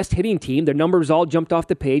 best hitting team. Their numbers all jumped off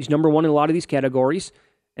the page, number 1 in a lot of these categories.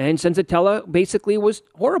 And Senzatella basically was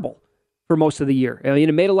horrible for most of the year. I mean,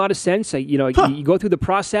 it made a lot of sense. You go through the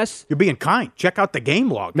process. You're being kind. Check out the game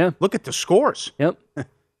log. Yeah. Look at the scores. Yep.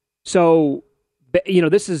 So,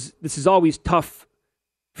 this is always tough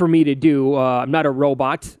for me to do. I'm not a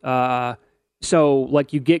robot. So,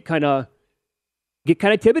 like, you get kind of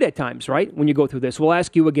timid at times, right, when you go through this. We'll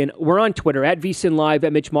ask you again. We're on Twitter, at VSiN Live,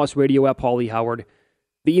 at Mitch Moss Radio, at Paulie Howard.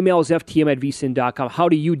 The email is ftm@vsin.com. How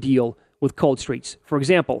do you deal with cold streaks? For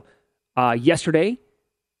example, yesterday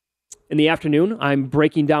in the afternoon, I'm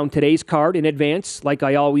breaking down today's card in advance, like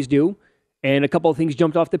I always do, and a couple of things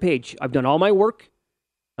jumped off the page. I've done all my work.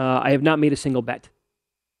 I have not made a single bet.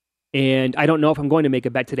 And I don't know if I'm going to make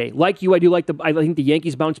a bet today. Like you, I think the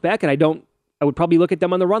Yankees bounce back, and I would probably look at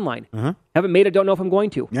them on the run line. Haven't made it, don't know if I'm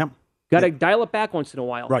going to. Yep. Got to dial it back once in a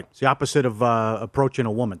while. Right. It's the opposite of approaching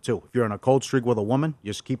a woman, too. If you're in a cold streak with a woman, you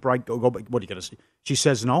just keep right. Go. What are you going to see? She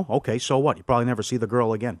says no. Okay, so what? You probably never see the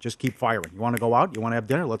girl again. Just keep firing. You want to go out? You want to have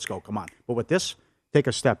dinner? Let's go. Come on. But with this, take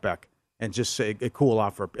a step back and just say cool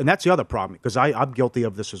off her. And that's the other problem, because I'm guilty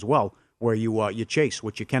of this as well, where you chase,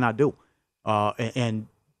 which you cannot do. And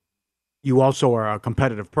you also are a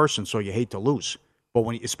competitive person, so you hate to lose.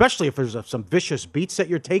 But especially if there's some vicious beats that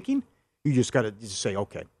you're taking, you just got to say,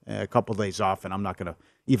 okay, a couple of days off, and I'm not going to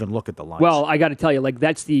even look at the lines. Well, I got to tell you, like,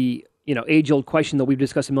 that's the age-old question that we've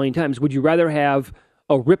discussed a million times. Would you rather have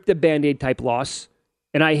a rip-the-Band-Aid type loss,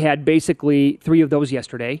 and I had basically 3 of those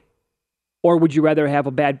yesterday, or would you rather have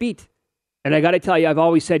a bad beat? And I got to tell you, I've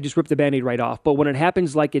always said just rip the Band-Aid right off. But when it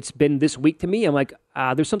happens like it's been this week to me, I'm like,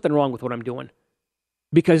 there's something wrong with what I'm doing.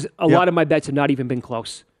 Because a lot of my bets have not even been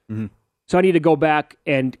close. Mm-hmm. So I need to go back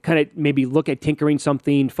and kind of maybe look at tinkering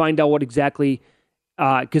something, find out what exactly,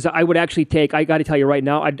 because I would actually I got to tell you right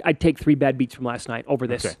now, I'd take 3 bad beats from last night over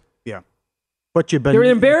this. Okay. Yeah. But they're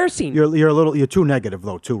embarrassing. You're too negative,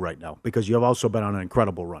 though, too, right now, because you've also been on an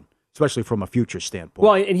incredible run, especially from a future standpoint.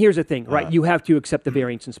 Well, and here's the thing, right? You have to accept the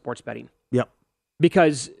variance in sports betting. Yep.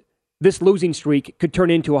 Because this losing streak could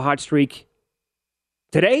turn into a hot streak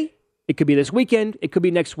today. It could be this weekend. It could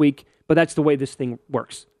be next week. But that's the way this thing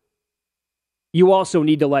works. You also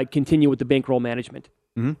need to continue with the bankroll management,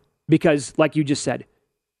 because, like you just said,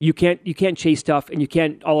 you can't chase stuff, and you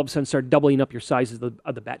can't all of a sudden start doubling up your size of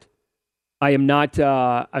the bet. I'm not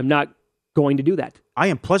going to do that. I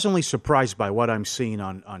am pleasantly surprised by what I'm seeing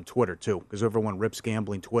on Twitter too, because everyone rips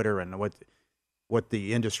gambling Twitter and what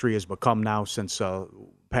the industry has become now since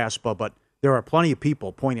PASPA. But there are plenty of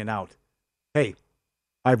people pointing out, hey,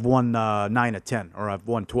 I've won 9 of 10, or I've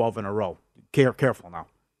won 12 in a row. Careful now.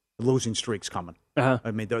 The losing streak's coming.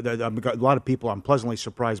 I mean, a lot of people, I'm pleasantly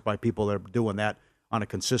surprised by people that are doing that on a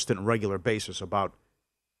consistent and regular basis about,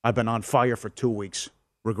 I've been on fire for 2 weeks.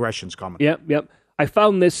 Regression's coming. Yep. I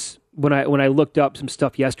found this when I looked up some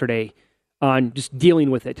stuff yesterday on just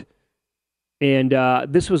dealing with it. And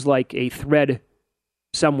this was like a thread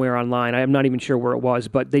somewhere online. I'm not even sure where it was,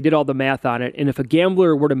 but they did all the math on it. And if a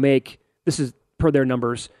gambler were to make, this is per their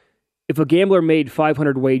numbers, if a gambler made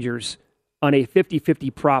 500 wagers on a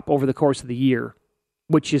 50-50 prop over the course of the year,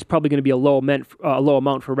 which is probably going to be a low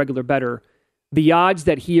amount for a regular bettor, the odds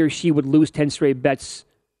that he or she would lose 10 straight bets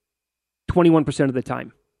 21% of the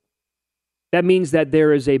time. That means that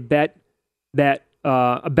there is a bet that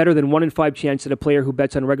a better than 1 in 5 chance that a player who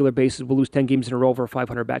bets on a regular basis will lose 10 games in a row over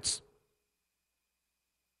 500 bets.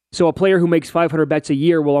 So a player who makes 500 bets a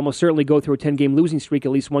year will almost certainly go through a 10-game losing streak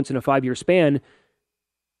at least once in a 5-year span.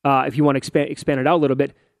 If you want to expand it out a little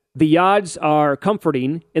bit, the odds are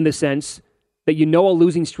comforting in the sense that you know a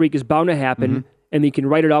losing streak is bound to happen, and you can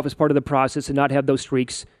write it off as part of the process and not have those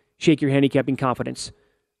streaks shake your handicapping confidence.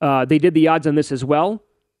 They did the odds on this as well.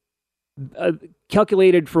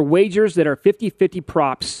 Calculated for wagers that are 50-50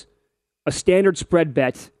 props, a standard spread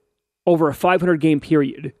bet over a 500-game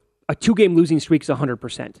period, a 2-game losing streak is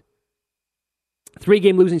 100%.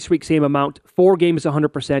 3-game losing streak, same amount. 4 games,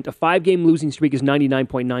 100%. A 5-game losing streak is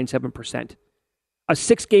 99.97%. A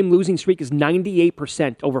 6-game losing streak is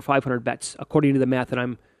 98% over 500 bets, according to the math that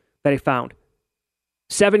I found.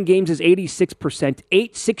 7 games is 86%. A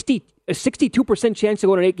 62% chance to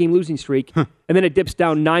go on an 8-game losing streak, and then it dips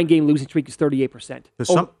down. 9-game losing streak is 38%.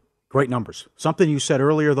 Great numbers. Something you said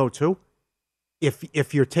earlier, though, too.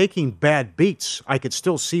 if you're taking bad beats, I could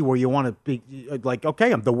still see where you want to be like,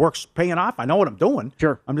 okay, the work's paying off. I know what I'm doing.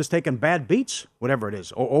 Sure. I'm just taking bad beats, whatever it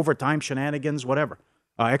is, or overtime shenanigans, whatever,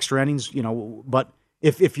 extra innings, But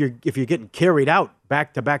if you're getting carried out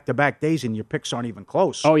back to back days and your picks aren't even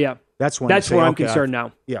close. Oh yeah, that's when where I'm concerned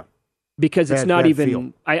now. Yeah, because it's not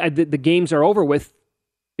even. The games are over with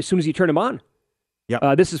as soon as you turn them on.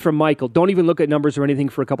 Yeah. This is from Michael. Don't even look at numbers or anything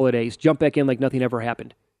for a couple of days. Jump back in like nothing ever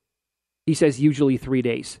happened. He says usually 3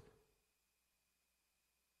 days.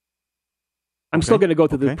 I'm still going to go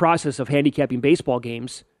through the process of handicapping baseball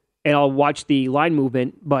games, and I'll watch the line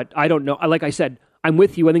movement, but I don't know. Like I said, I'm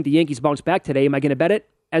with you. I think the Yankees bounce back today. Am I going to bet it?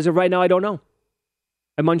 As of right now, I don't know.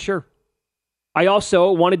 I'm unsure. I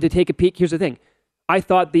also wanted to take a peek. Here's the thing. I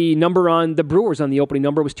thought the number on the Brewers on the opening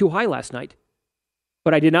number was too high last night,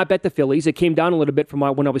 but I did not bet the Phillies. It came down a little bit from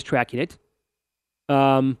when I was tracking it.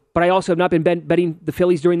 But I also have not been betting the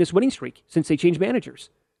Phillies during this winning streak since they changed managers.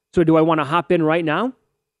 So do I want to hop in right now?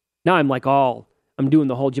 Now I'm like, I'm doing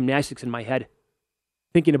the whole gymnastics in my head,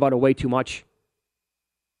 thinking about it way too much.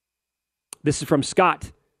 This is from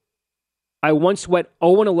Scott. I once went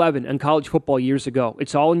 0-11 in college football years ago.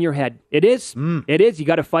 It's all in your head. It is. It is. You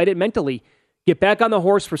got to fight it mentally. Get back on the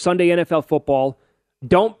horse for Sunday NFL football.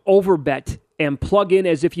 Don't overbet and plug in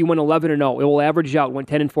as if you went 11-0. It will average out, went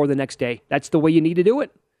 10-4 the next day. That's the way you need to do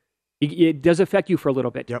it. It does affect you for a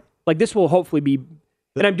little bit. Yep. Like this will hopefully be,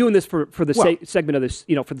 and I'm doing this for the segment of this,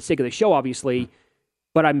 for the sake of the show, obviously.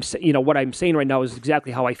 But what I'm saying right now is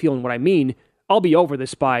exactly how I feel and what I mean. I'll be over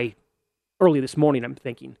this by early this morning, I'm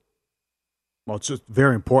thinking. Well, it's just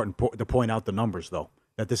very important to point out the numbers, though,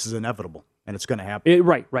 that this is inevitable and it's going to happen.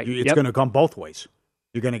 Right. It's going to come both ways.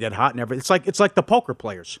 You're going to get hot and everything. It's like the poker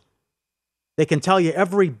players. They can tell you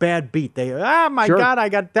every bad beat. God, I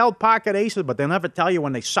got dealt pocket aces, but they'll never tell you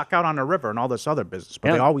when they suck out on the river and all this other business.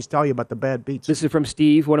 But they always tell you about the bad beats. This is from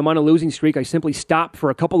Steve. When I'm on a losing streak, I simply stop for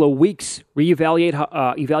a couple of weeks, evaluate how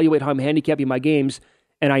I'm handicapping my games,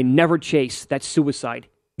 and I never chase. That's suicide.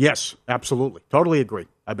 Yes, absolutely. Totally agree.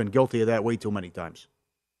 I've been guilty of that way too many times.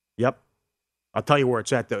 Yep. I'll tell you where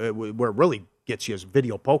it's at. Where it really gets you is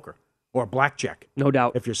video poker. Or blackjack. No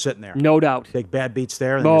doubt. If you're sitting there. No doubt. Take bad beats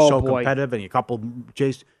there, and you're so competitive, and you couple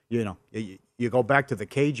chase, you go back to the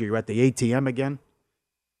cage, or you're at the ATM again.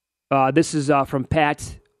 This is from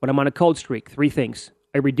Pat. When I'm on a cold streak, 3 things.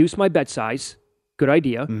 I reduce my bet size. Good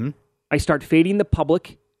idea. Mm-hmm. I start fading the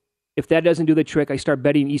public. If that doesn't do the trick, I start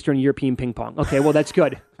betting Eastern European ping pong. Okay, well, that's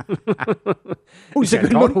good. Who's that,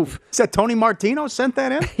 Tony? Is that Tony Martino sent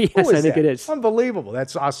that in? Yes, I think it is. Unbelievable.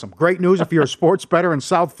 That's awesome. Great news if you're a sports bettor in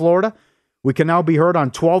South Florida. We can now be heard on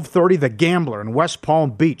 1230 The Gambler in West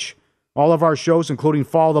Palm Beach. All of our shows, including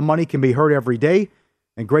Follow the Money, can be heard every day.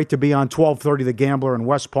 And great to be on 1230 The Gambler in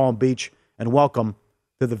West Palm Beach. And welcome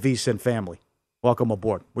to the VSiN family. Welcome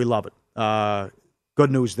aboard. We love it. Good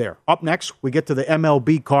news there. Up next, we get to the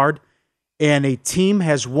MLB card, and a team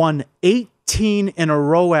has won 18 in a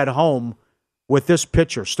row at home with this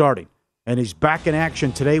pitcher starting. And he's back in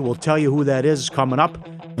action today. We'll tell you who that is coming up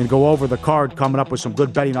and go over the card coming up with some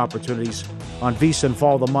good betting opportunities on VSiN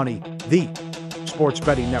Follow the Money, the sports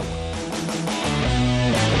betting network.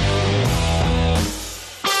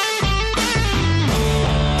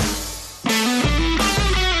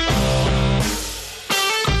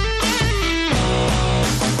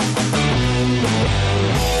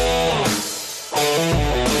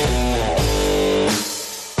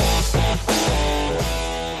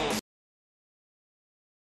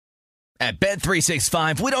 At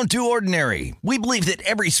Bet365, we don't do ordinary. We believe that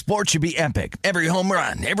every sport should be epic. Every home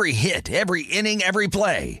run, every hit, every inning, every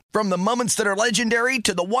play. From the moments that are legendary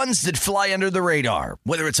to the ones that fly under the radar.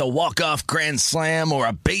 Whether it's a walk-off grand slam or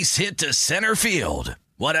a base hit to center field.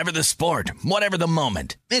 Whatever the sport, whatever the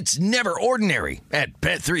moment. It's never ordinary at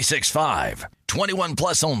Bet365. 21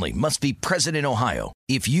 plus only. Must be present in Ohio.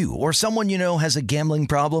 If you or someone you know has a gambling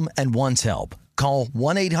problem and wants help, call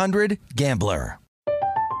 1-800-GAMBLER.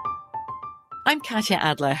 I'm Katya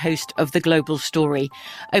Adler, host of The Global Story.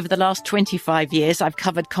 Over the last 25 years, I've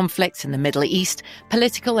covered conflicts in the Middle East,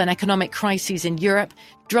 political and economic crises in Europe,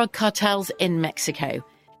 drug cartels in Mexico.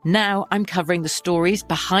 Now I'm covering the stories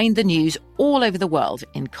behind the news all over the world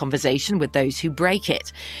in conversation with those who break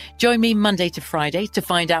it. Join me Monday to Friday to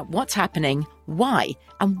find out what's happening, why,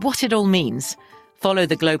 and what it all means. Follow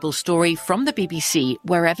The Global Story from the BBC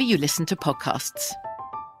wherever you listen to podcasts.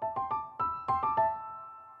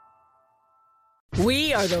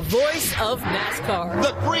 We are the voice of NASCAR.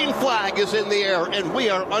 The green flag is in the air, and we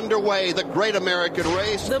are underway. The great American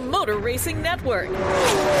race. The Motor Racing Network.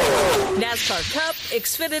 NASCAR Cup,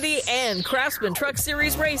 Xfinity, and Craftsman Truck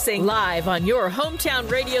Series Racing live on your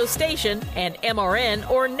hometown radio station and MRN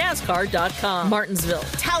or NASCAR.com. Martinsville,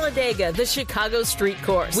 Talladega, the Chicago Street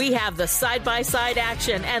Course. We have the side-by-side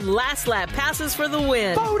action and last lap passes for the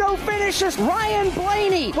win. Photo finishes. Ryan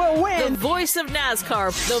Blaney will win. The voice of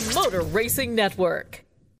NASCAR, the Motor Racing Network.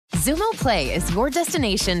 Xumo Play is your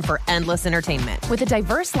destination for endless entertainment. With a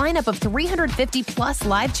diverse lineup of 350 plus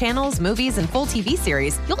live channels, movies, and full TV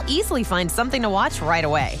series, you'll easily find something to watch right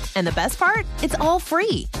away. And the best part? It's all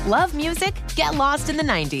free. Love music? Get lost in the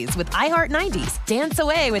 90s with iHeart 90s, dance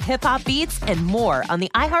away with hip-hop beats, and more on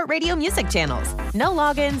the iHeartRadio music channels. No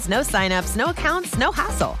logins, no signups, no accounts, no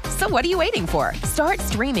hassle. So what are you waiting for? Start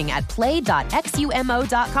streaming at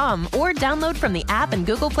play.xumo.com or download from the app and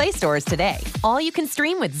Google Play stores today. All you can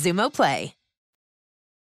stream with Xumo Play.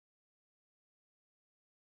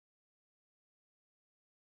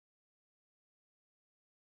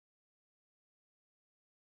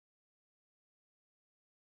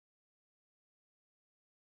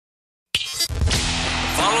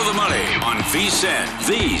 Follow the money on VSiN,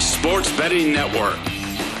 the Sports Betting Network.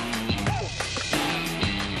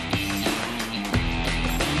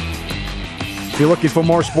 If you're looking for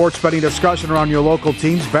more sports betting discussion around your local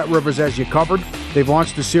teams, BetRivers has you covered. They've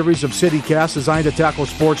launched a series of CityCasts designed to tackle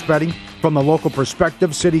sports betting from the local perspective.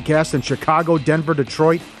 CityCast in Chicago, Denver,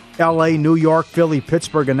 Detroit, L.A., New York, Philly,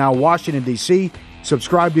 Pittsburgh, and now Washington, D.C.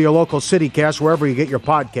 Subscribe to your local CityCast wherever you get your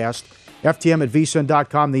podcast. FTM at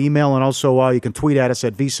VSiN.com, the email, and also you can tweet at us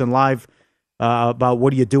at VSiN Live about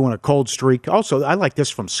what do you do in a cold streak. Also, I like this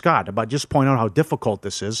from Scott about just pointing out how difficult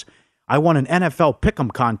this is. I won an NFL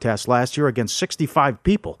Pick'em contest last year against 65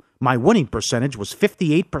 people. My winning percentage was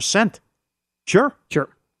 58%. Sure.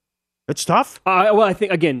 It's tough. Well, I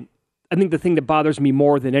think the thing that bothers me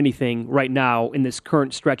more than anything right now in this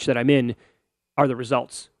current stretch that I'm in are the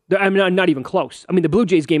results. I mean, not even close. I mean, the Blue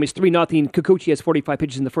Jays game is 3-0. Kikuchi has 45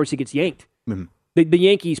 pitches in the first. He gets yanked. Mm-hmm. The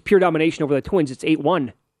Yankees, pure domination over the Twins. It's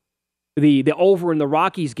 8-1. The over in the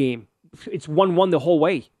Rockies game, it's 1-1 the whole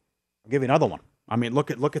way. I'll give you another one. I mean,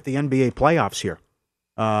 look at the NBA playoffs here.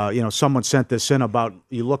 Someone sent this in about,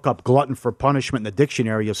 you look up glutton for punishment in the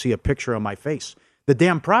dictionary, you'll see a picture of my face. The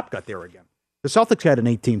damn prop got there again. The Celtics had an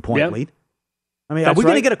 18-point lead. I mean, are we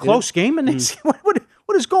going to get a close game? And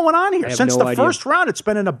what is going on here? Since the first round, it's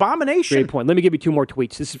been an abomination. Great point. Let me give you two more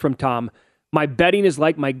tweets. This is from Tom. My betting is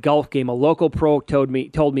like my golf game. A local pro told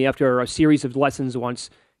me after a series of lessons once,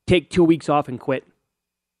 take 2 weeks off and quit.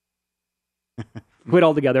 Quit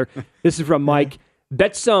altogether. This is from Mike.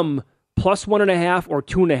 Bet some plus 1.5 or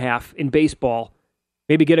 2.5 in baseball.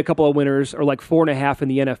 Maybe get a couple of winners, or like 4.5 in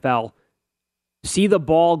the NFL. See the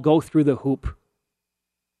ball go through the hoop.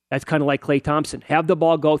 That's kind of like Klay Thompson. Have the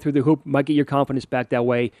ball go through the hoop. Might get your confidence back that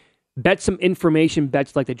way. Bet some information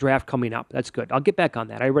bets like the draft coming up. That's good. I'll get back on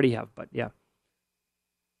that. I already have, but yeah.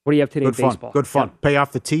 What do you have today in baseball? Good fun. Pay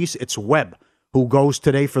off the tees. It's Webb who goes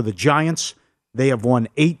today for the Giants. They have won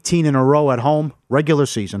 18 in a row at home, regular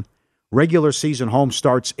season. Regular season home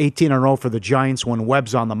starts 18 in a row for the Giants when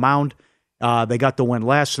Webb's on the mound. They got the win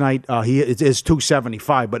last night. It is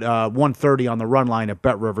 275, but 130 on the run line at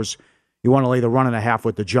BetRivers. You want to lay the 1.5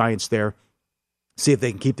 with the Giants there. See if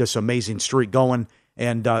they can keep this amazing streak going.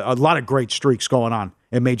 And a lot of great streaks going on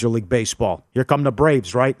in Major League Baseball. Here come the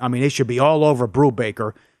Braves, right? I mean, they should be all over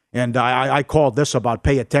Brubaker. And I called this about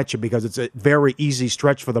pay attention because it's a very easy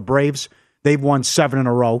stretch for the Braves. They've won 7 in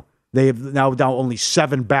a row. They have now only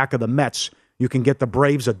 7 back of the Mets. You can get the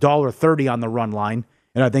Braves $1.30 on the run line.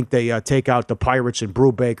 And I think they take out the Pirates and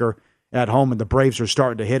Brubaker at home, and the Braves are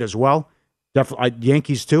starting to hit as well. Definitely,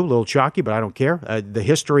 Yankees too, a little chalky, but I don't care. The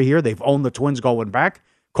history here, they've owned the Twins going back.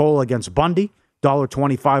 Cole against Bundy,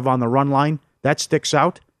 $1.25 on the run line. That sticks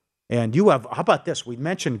out. And you have, how about this? We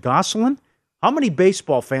mentioned Gosselin. How many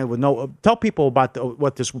baseball fans would know? Tell people about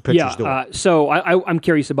what this pitcher's doing. So I'm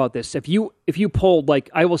curious about this. If you polled,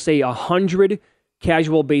 like, I will say 100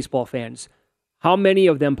 casual baseball fans, how many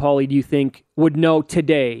of them, Paulie, do you think would know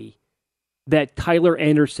today that Tyler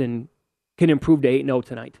Anderson can improve to 8-0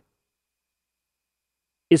 tonight?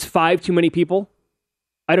 Is 5 too many people?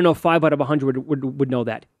 I don't know. 5 out of 100 would know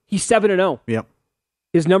that. He's 7-0. Yep.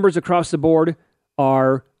 His numbers across the board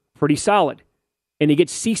are pretty solid. And he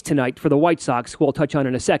gets ceased tonight for the White Sox, who I'll touch on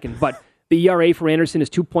in a second. But the ERA for Anderson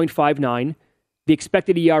is 2.59. The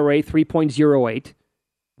expected ERA, 3.08.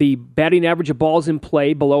 The batting average of balls in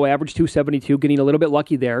play, below average, 272, getting a little bit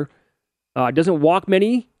lucky there. Doesn't walk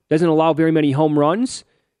many, doesn't allow very many home runs.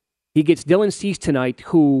 He gets Dylan Cease tonight,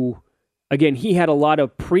 who Again, he had a lot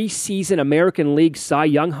of preseason American League Cy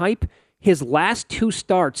Young hype. His last 2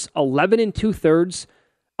 starts, 11 2/3,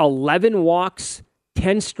 11 walks,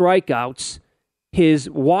 10 strikeouts. His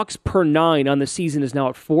walks per 9 on the season is now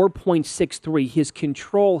at 4.63. His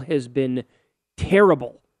control has been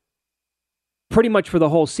terrible pretty much for the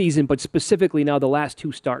whole season, but specifically now the last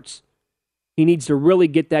 2 starts. He needs to really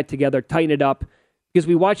get that together, tighten it up, because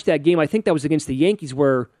we watched that game, I think that was against the Yankees,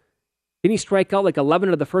 where didn't he strike out like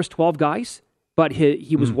 11 of the first 12 guys? But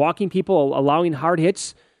he was walking people, allowing hard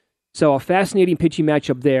hits. So a fascinating pitching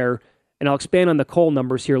matchup there, and I'll expand on the Cole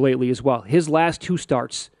numbers here lately as well. His last 2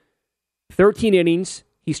 starts, 13 innings.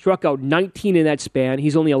 He struck out 19 in that span.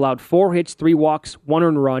 He's only allowed 4 hits, 3 walks, 1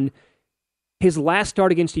 earned run. His last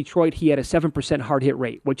start against Detroit, he had a 7% hard hit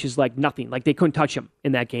rate, which is like nothing. Like they couldn't touch him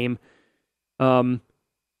in that game.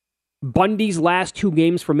 Bundy's last 2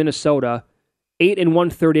 games for Minnesota, 8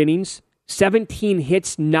 1/3 innings, 17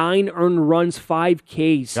 hits, 9 earned runs, 5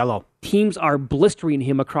 Ks. Hello. Teams are blistering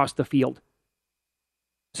him across the field.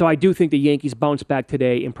 So I do think the Yankees bounce back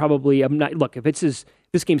today, and probably look, if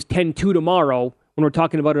this game's 10-2 tomorrow, when we're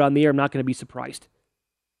talking about it on the air, I'm not going to be surprised.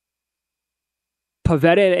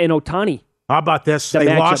 Pivetta and Ohtani. How about this?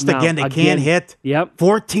 They lost again. They can't hit. Yep.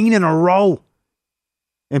 14 in a row.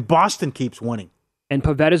 And Boston keeps winning. And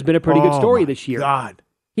Pavetta's been a pretty good story this year. God.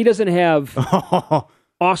 He doesn't have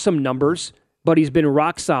awesome numbers, but he's been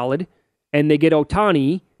rock solid. And they get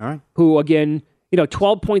Ohtani, who, again,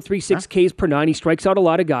 12.36 Ks per 9. He strikes out a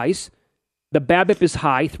lot of guys. The BABIP is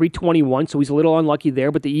high, 321, so he's a little unlucky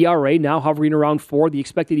there. But the ERA now hovering around 4. The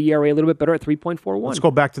expected ERA a little bit better at 3.41. Let's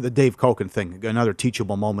go back to the Dave Koken thing, another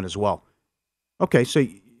teachable moment as well. Okay, so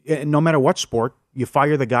no matter what sport, you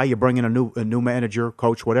fire the guy, you bring in a new manager,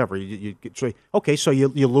 coach, whatever. So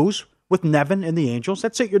you lose with Nevin and the Angels.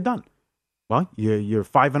 That's it. You're done. Well, you're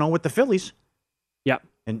 5-0 with the Phillies. Yeah,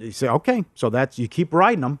 and you say, okay, so you keep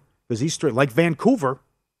riding them because he's straight. Like Vancouver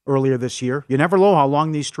earlier this year, you never know how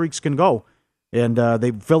long these streaks can go. And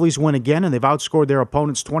the Phillies win again, and they've outscored their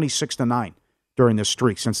opponents 26-9 during this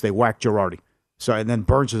streak since they whacked Girardi. So and then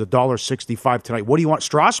Burns is $1.65 tonight. What do you want?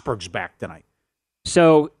 Strasburg's back tonight.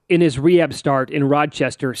 So in his rehab start in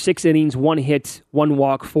Rochester, 6 innings, 1 hit, 1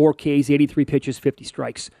 walk, 4 Ks, 83 pitches, 50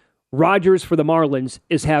 strikes. Rogers for the Marlins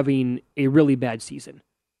is having a really bad season.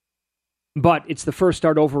 But it's the first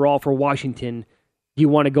start overall for Washington. You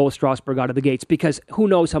want to go with Strasburg out of the gates because who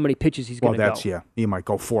knows how many pitches he's going to go. Yeah. He might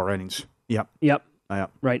go 4 innings. Yep.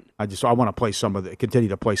 Right. I want to play continue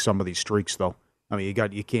to play some of these streaks though. I mean, you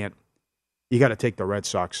got to take the Red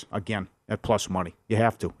Sox again at plus money. You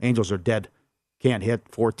have to. Angels are dead. Can't hit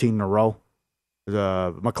 14 in a row.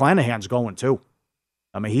 McClanahan's going too.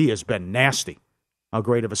 I mean, he has been nasty. How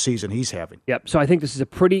great of a season he's having. Yep. So I think this is a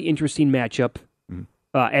pretty interesting matchup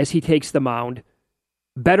as he takes the mound.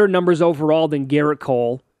 Better numbers overall than Garrett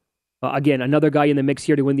Cole. Again, another guy in the mix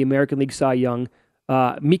here to win the American League Cy Young.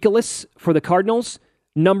 Mikolas for the Cardinals.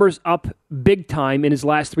 Numbers up big time in his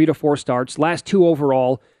last 3 to 4 starts. Last 2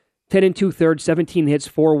 overall. 10 2/3, 17 hits,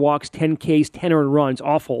 4 walks, 10 Ks, 10 earned runs.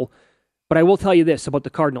 Awful. But I will tell you this about the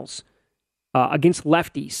Cardinals. Against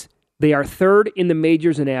lefties, they are 3rd in the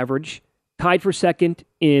majors in average, tied for 2nd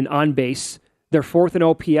in on base. They're 4th in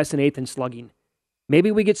OPS and 8th in slugging.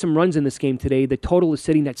 Maybe we get some runs in this game today. The total is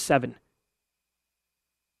sitting at 7.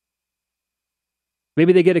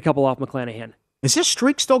 Maybe they get a couple off McClanahan. Is this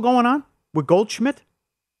streak still going on with Goldschmidt?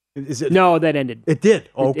 Is it? No, that ended. It did?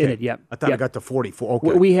 Okay. It ended, yeah. I thought it got to 44.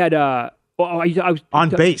 Okay. We had... I was on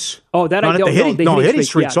base. Oh, that I don't know. The hitting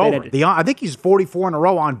streak's over. I think he's 44 in a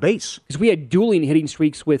row on base. Because we had dueling hitting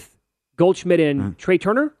streaks with Goldschmidt and Trey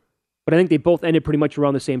Turner, but I think they both ended pretty much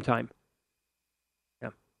around the same time. Yeah.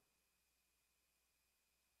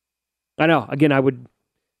 I know. Again, I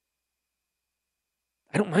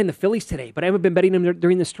don't mind the Phillies today, but I haven't been betting them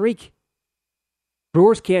during the streak.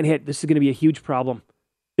 Brewers can't hit. This is going to be a huge problem.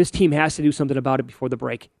 This team has to do something about it before the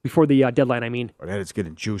break, before the deadline, I mean. But it's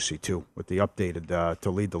getting juicy, too, with the updated to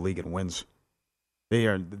lead the league in wins.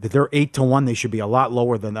 They're 8-1. They should be a lot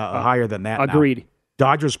lower than higher than that. Agreed. Now.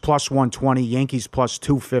 Dodgers plus 120, Yankees plus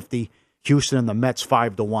 250, Houston and the Mets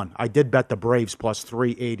 5-1. I did bet the Braves plus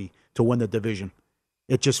 380 to win the division.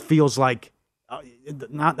 It just feels like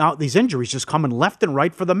now these injuries just coming left and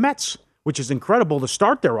right for the Mets, which is incredible to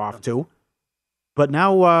start their off to. But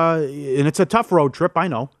now, and it's a tough road trip, I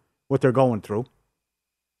know, what they're going through.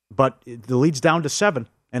 But the lead's down to 7.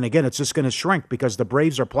 And again, it's just going to shrink because the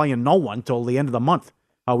Braves are playing no one till the end of the month.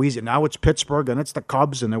 How easy. Now it's Pittsburgh, and it's the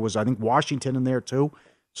Cubs, and there was, I think, Washington in there too.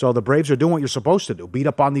 So the Braves are doing what you're supposed to do, beat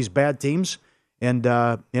up on these bad teams. And,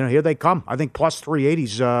 here they come. I think plus 380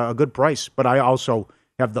 is a good price. But I also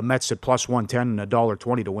have the Mets at plus 110 and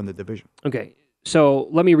 $1.20 to win the division. Okay, so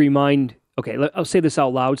let me remind. Okay, I'll say this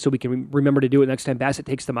out loud so we can remember to do it next time Bassett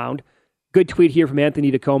takes the mound. Good tweet here from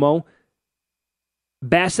Anthony DeComo.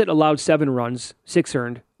 Bassett allowed 7 runs, 6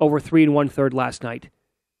 earned, over 3 1/3 last night.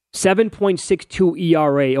 7.62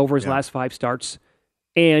 ERA over his last 5 starts.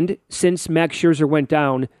 And since Max Scherzer went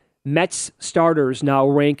down, Mets starters now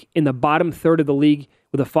rank in the bottom third of the league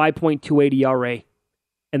with a 5.28 ERA.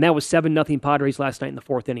 And that was 7-0 Padres last night in the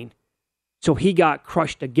 4th inning. So he got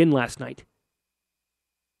crushed again last night.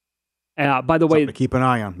 By the way, to keep an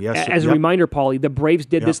eye on. Yes, as a reminder, Paulie, the Braves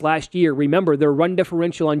did this last year. Remember, their run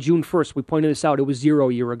differential on June 1st, we pointed this out, it was 0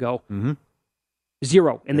 a year ago. Mm-hmm.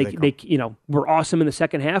 0. And they were awesome in the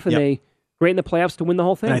second half, and they great in the playoffs to win the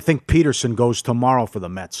whole thing. And I think Peterson goes tomorrow for the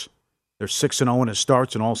Mets. They're 6-0 in his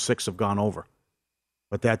starts, and all 6 have gone over.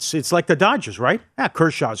 But it's like the Dodgers, right? Yeah,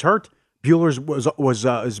 Kershaw's hurt. Buehler's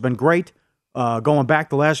has been great. Going back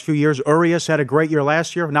the last few years, Urias had a great year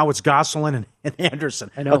last year. Now it's Gosselin and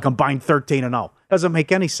Anderson. I know. A combined 13-0. Doesn't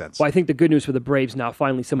make any sense. Well, I think the good news for the Braves now,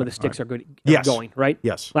 finally some of the sticks are good going, right?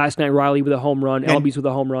 Yes. Last night, Riley with a home run, Albies with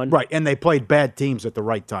a home run. Right, and they played bad teams at the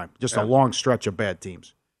right time. Just a long stretch of bad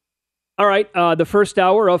teams. All right, the first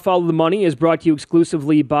hour of Follow the Money is brought to you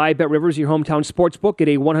exclusively by BetRivers, your hometown sportsbook. Get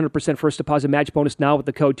a 100% first deposit match bonus now with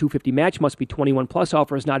the code 250MATCH. Must be 21 plus.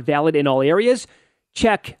 Offer is not valid in all areas.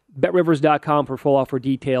 Check BetRivers.com for full offer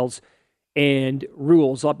details and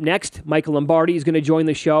rules. Up next, Michael Lombardi is going to join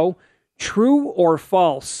the show. True or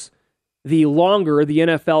false, the longer the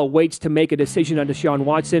NFL waits to make a decision on Deshaun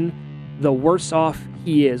Watson, the worse off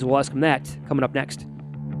he is. We'll ask him that coming up next.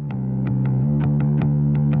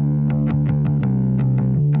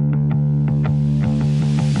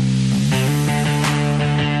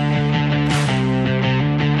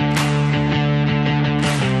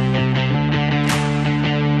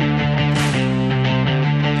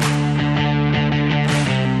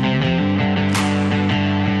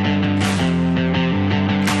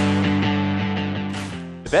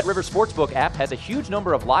 The BetRivers Sportsbook app has a huge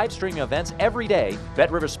number of live streaming events every day.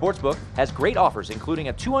 BetRivers Sportsbook has great offers, including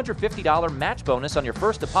a $250 match bonus on your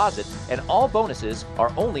first deposit, and all bonuses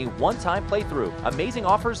are only one-time playthrough. Amazing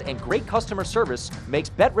offers and great customer service makes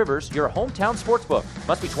BetRivers your hometown sportsbook.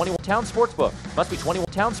 Must be 21 town sportsbook. Must be 21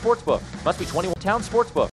 town sportsbook. Must be 21 town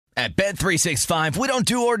sportsbook. At Bet365, we don't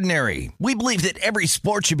do ordinary. We believe that every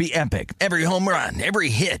sport should be epic. Every home run, every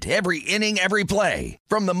hit, every inning, every play.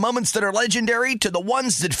 From the moments that are legendary to the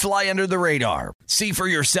ones that fly under the radar. See for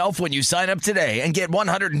yourself when you sign up today and get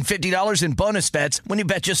 $150 in bonus bets when you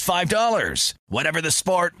bet just $5. Whatever the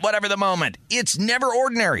sport, whatever the moment, it's never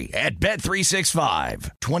ordinary at Bet365.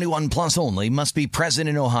 21 plus only. Must be present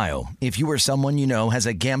in Ohio. If you or someone you know has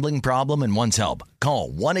a gambling problem and wants help, call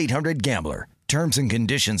 1-800-GAMBLER. Terms and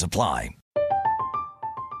conditions apply.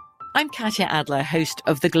 I'm Katya Adler, host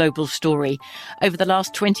of The Global Story. Over the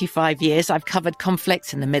last 25 years, I've covered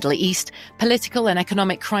conflicts in the Middle East, political and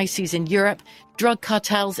economic crises in Europe, drug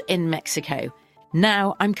cartels in Mexico.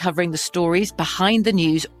 Now I'm covering the stories behind the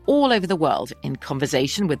news all over the world in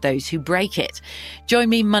conversation with those who break it. Join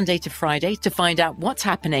me Monday to Friday to find out what's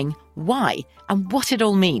happening, why, and what it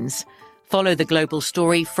all means. Follow The Global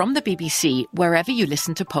Story from the BBC wherever you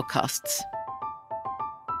listen to podcasts.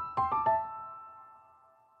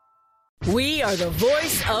 We are the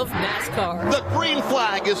voice of NASCAR. The green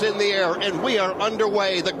flag is in the air, and we are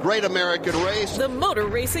underway. The Great American Race. The Motor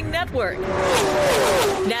Racing Network.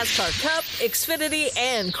 NASCAR Cup, Xfinity,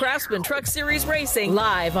 and Craftsman Truck Series Racing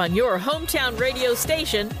live on your hometown radio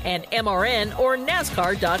station and MRN or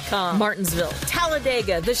NASCAR.com. Martinsville,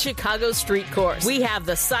 Talladega, the Chicago Street Course. We have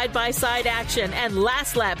the side-by-side action and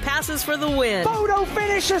last lap passes for the win. Photo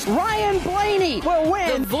finishes. Ryan Blaney will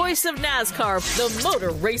win. The voice of NASCAR, the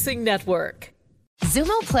Motor Racing Network.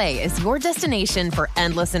 Xumo Play is your destination for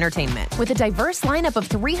endless entertainment. With a diverse lineup of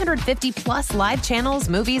 350 plus live channels,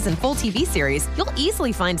 movies, and full TV series, you'll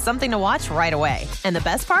easily find something to watch right away. And the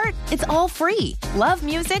best part? It's all free. Love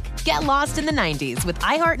music? Get lost in the 90s with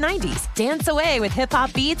iHeart 90s. Dance away with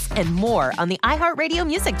hip-hop beats and more on the iHeartRadio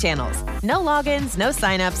music channels. No logins, no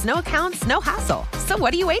signups, no accounts, no hassle. So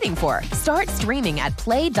what are you waiting for? Start streaming at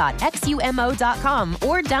play.xumo.com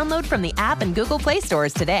or download from the app and Google Play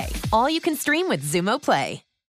stores today. All you can stream with Xumo Play.